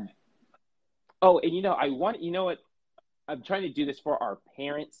 And I'm trying to do this for our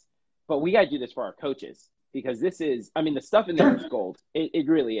parents, but we got to do this for our coaches, because this is, I mean, the stuff in there is gold. It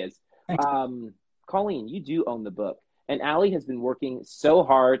really is. Colleen, you do own the book, and Allie has been working so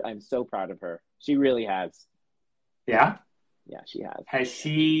hard. I'm so proud of her. She really has. Yeah. Yeah, she has.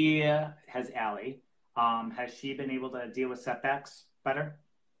 Has Allie, has she been able to deal with setbacks better?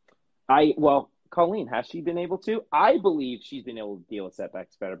 Colleen, has she been able to? I believe she's been able to deal with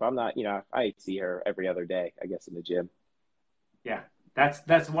setbacks better, but I'm not, I see her every other day, I guess, in the gym. Yeah,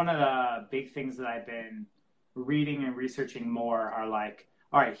 that's one of the big things that I've been reading and researching more are like,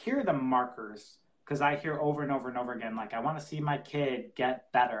 all right, here are the markers, because I hear over and over and over again, like, I want to see my kid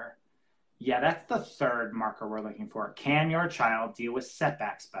get better. Yeah, that's the third marker we're looking for. Can your child deal with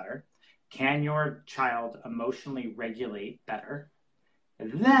setbacks better? Can your child emotionally regulate better?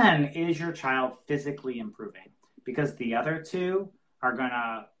 Then, is your child physically improving? Because the other two are going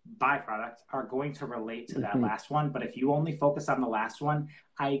to, byproducts, are going to relate to that last one. But if you only focus on the last one,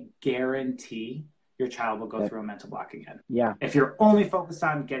 I guarantee your child will go through a mental block again. Yeah. If you're only focused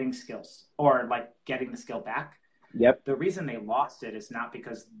on getting skills or like getting the skill back, the reason they lost it is not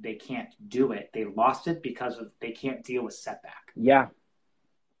because they can't do it. They lost it because they can't deal with setback. Yeah.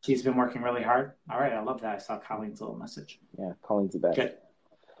 She's been working really hard. All right. I love that. I saw Colleen's little message. Yeah. Colleen's the best. Good.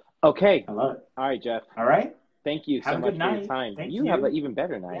 Okay. I love it. All right, Jeff. All right. Thank you so much for your time. You have an even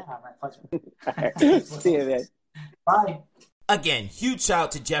better night. Yeah, my pleasure. See you, man. Bye. Again, huge shout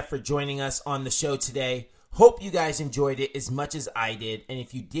out to Jeff for joining us on the show today. Hope you guys enjoyed it as much as I did. And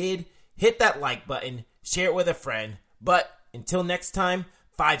if you did, hit that like button, share it with a friend. But until next time,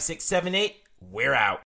 5, 6, 7, 8, we're out.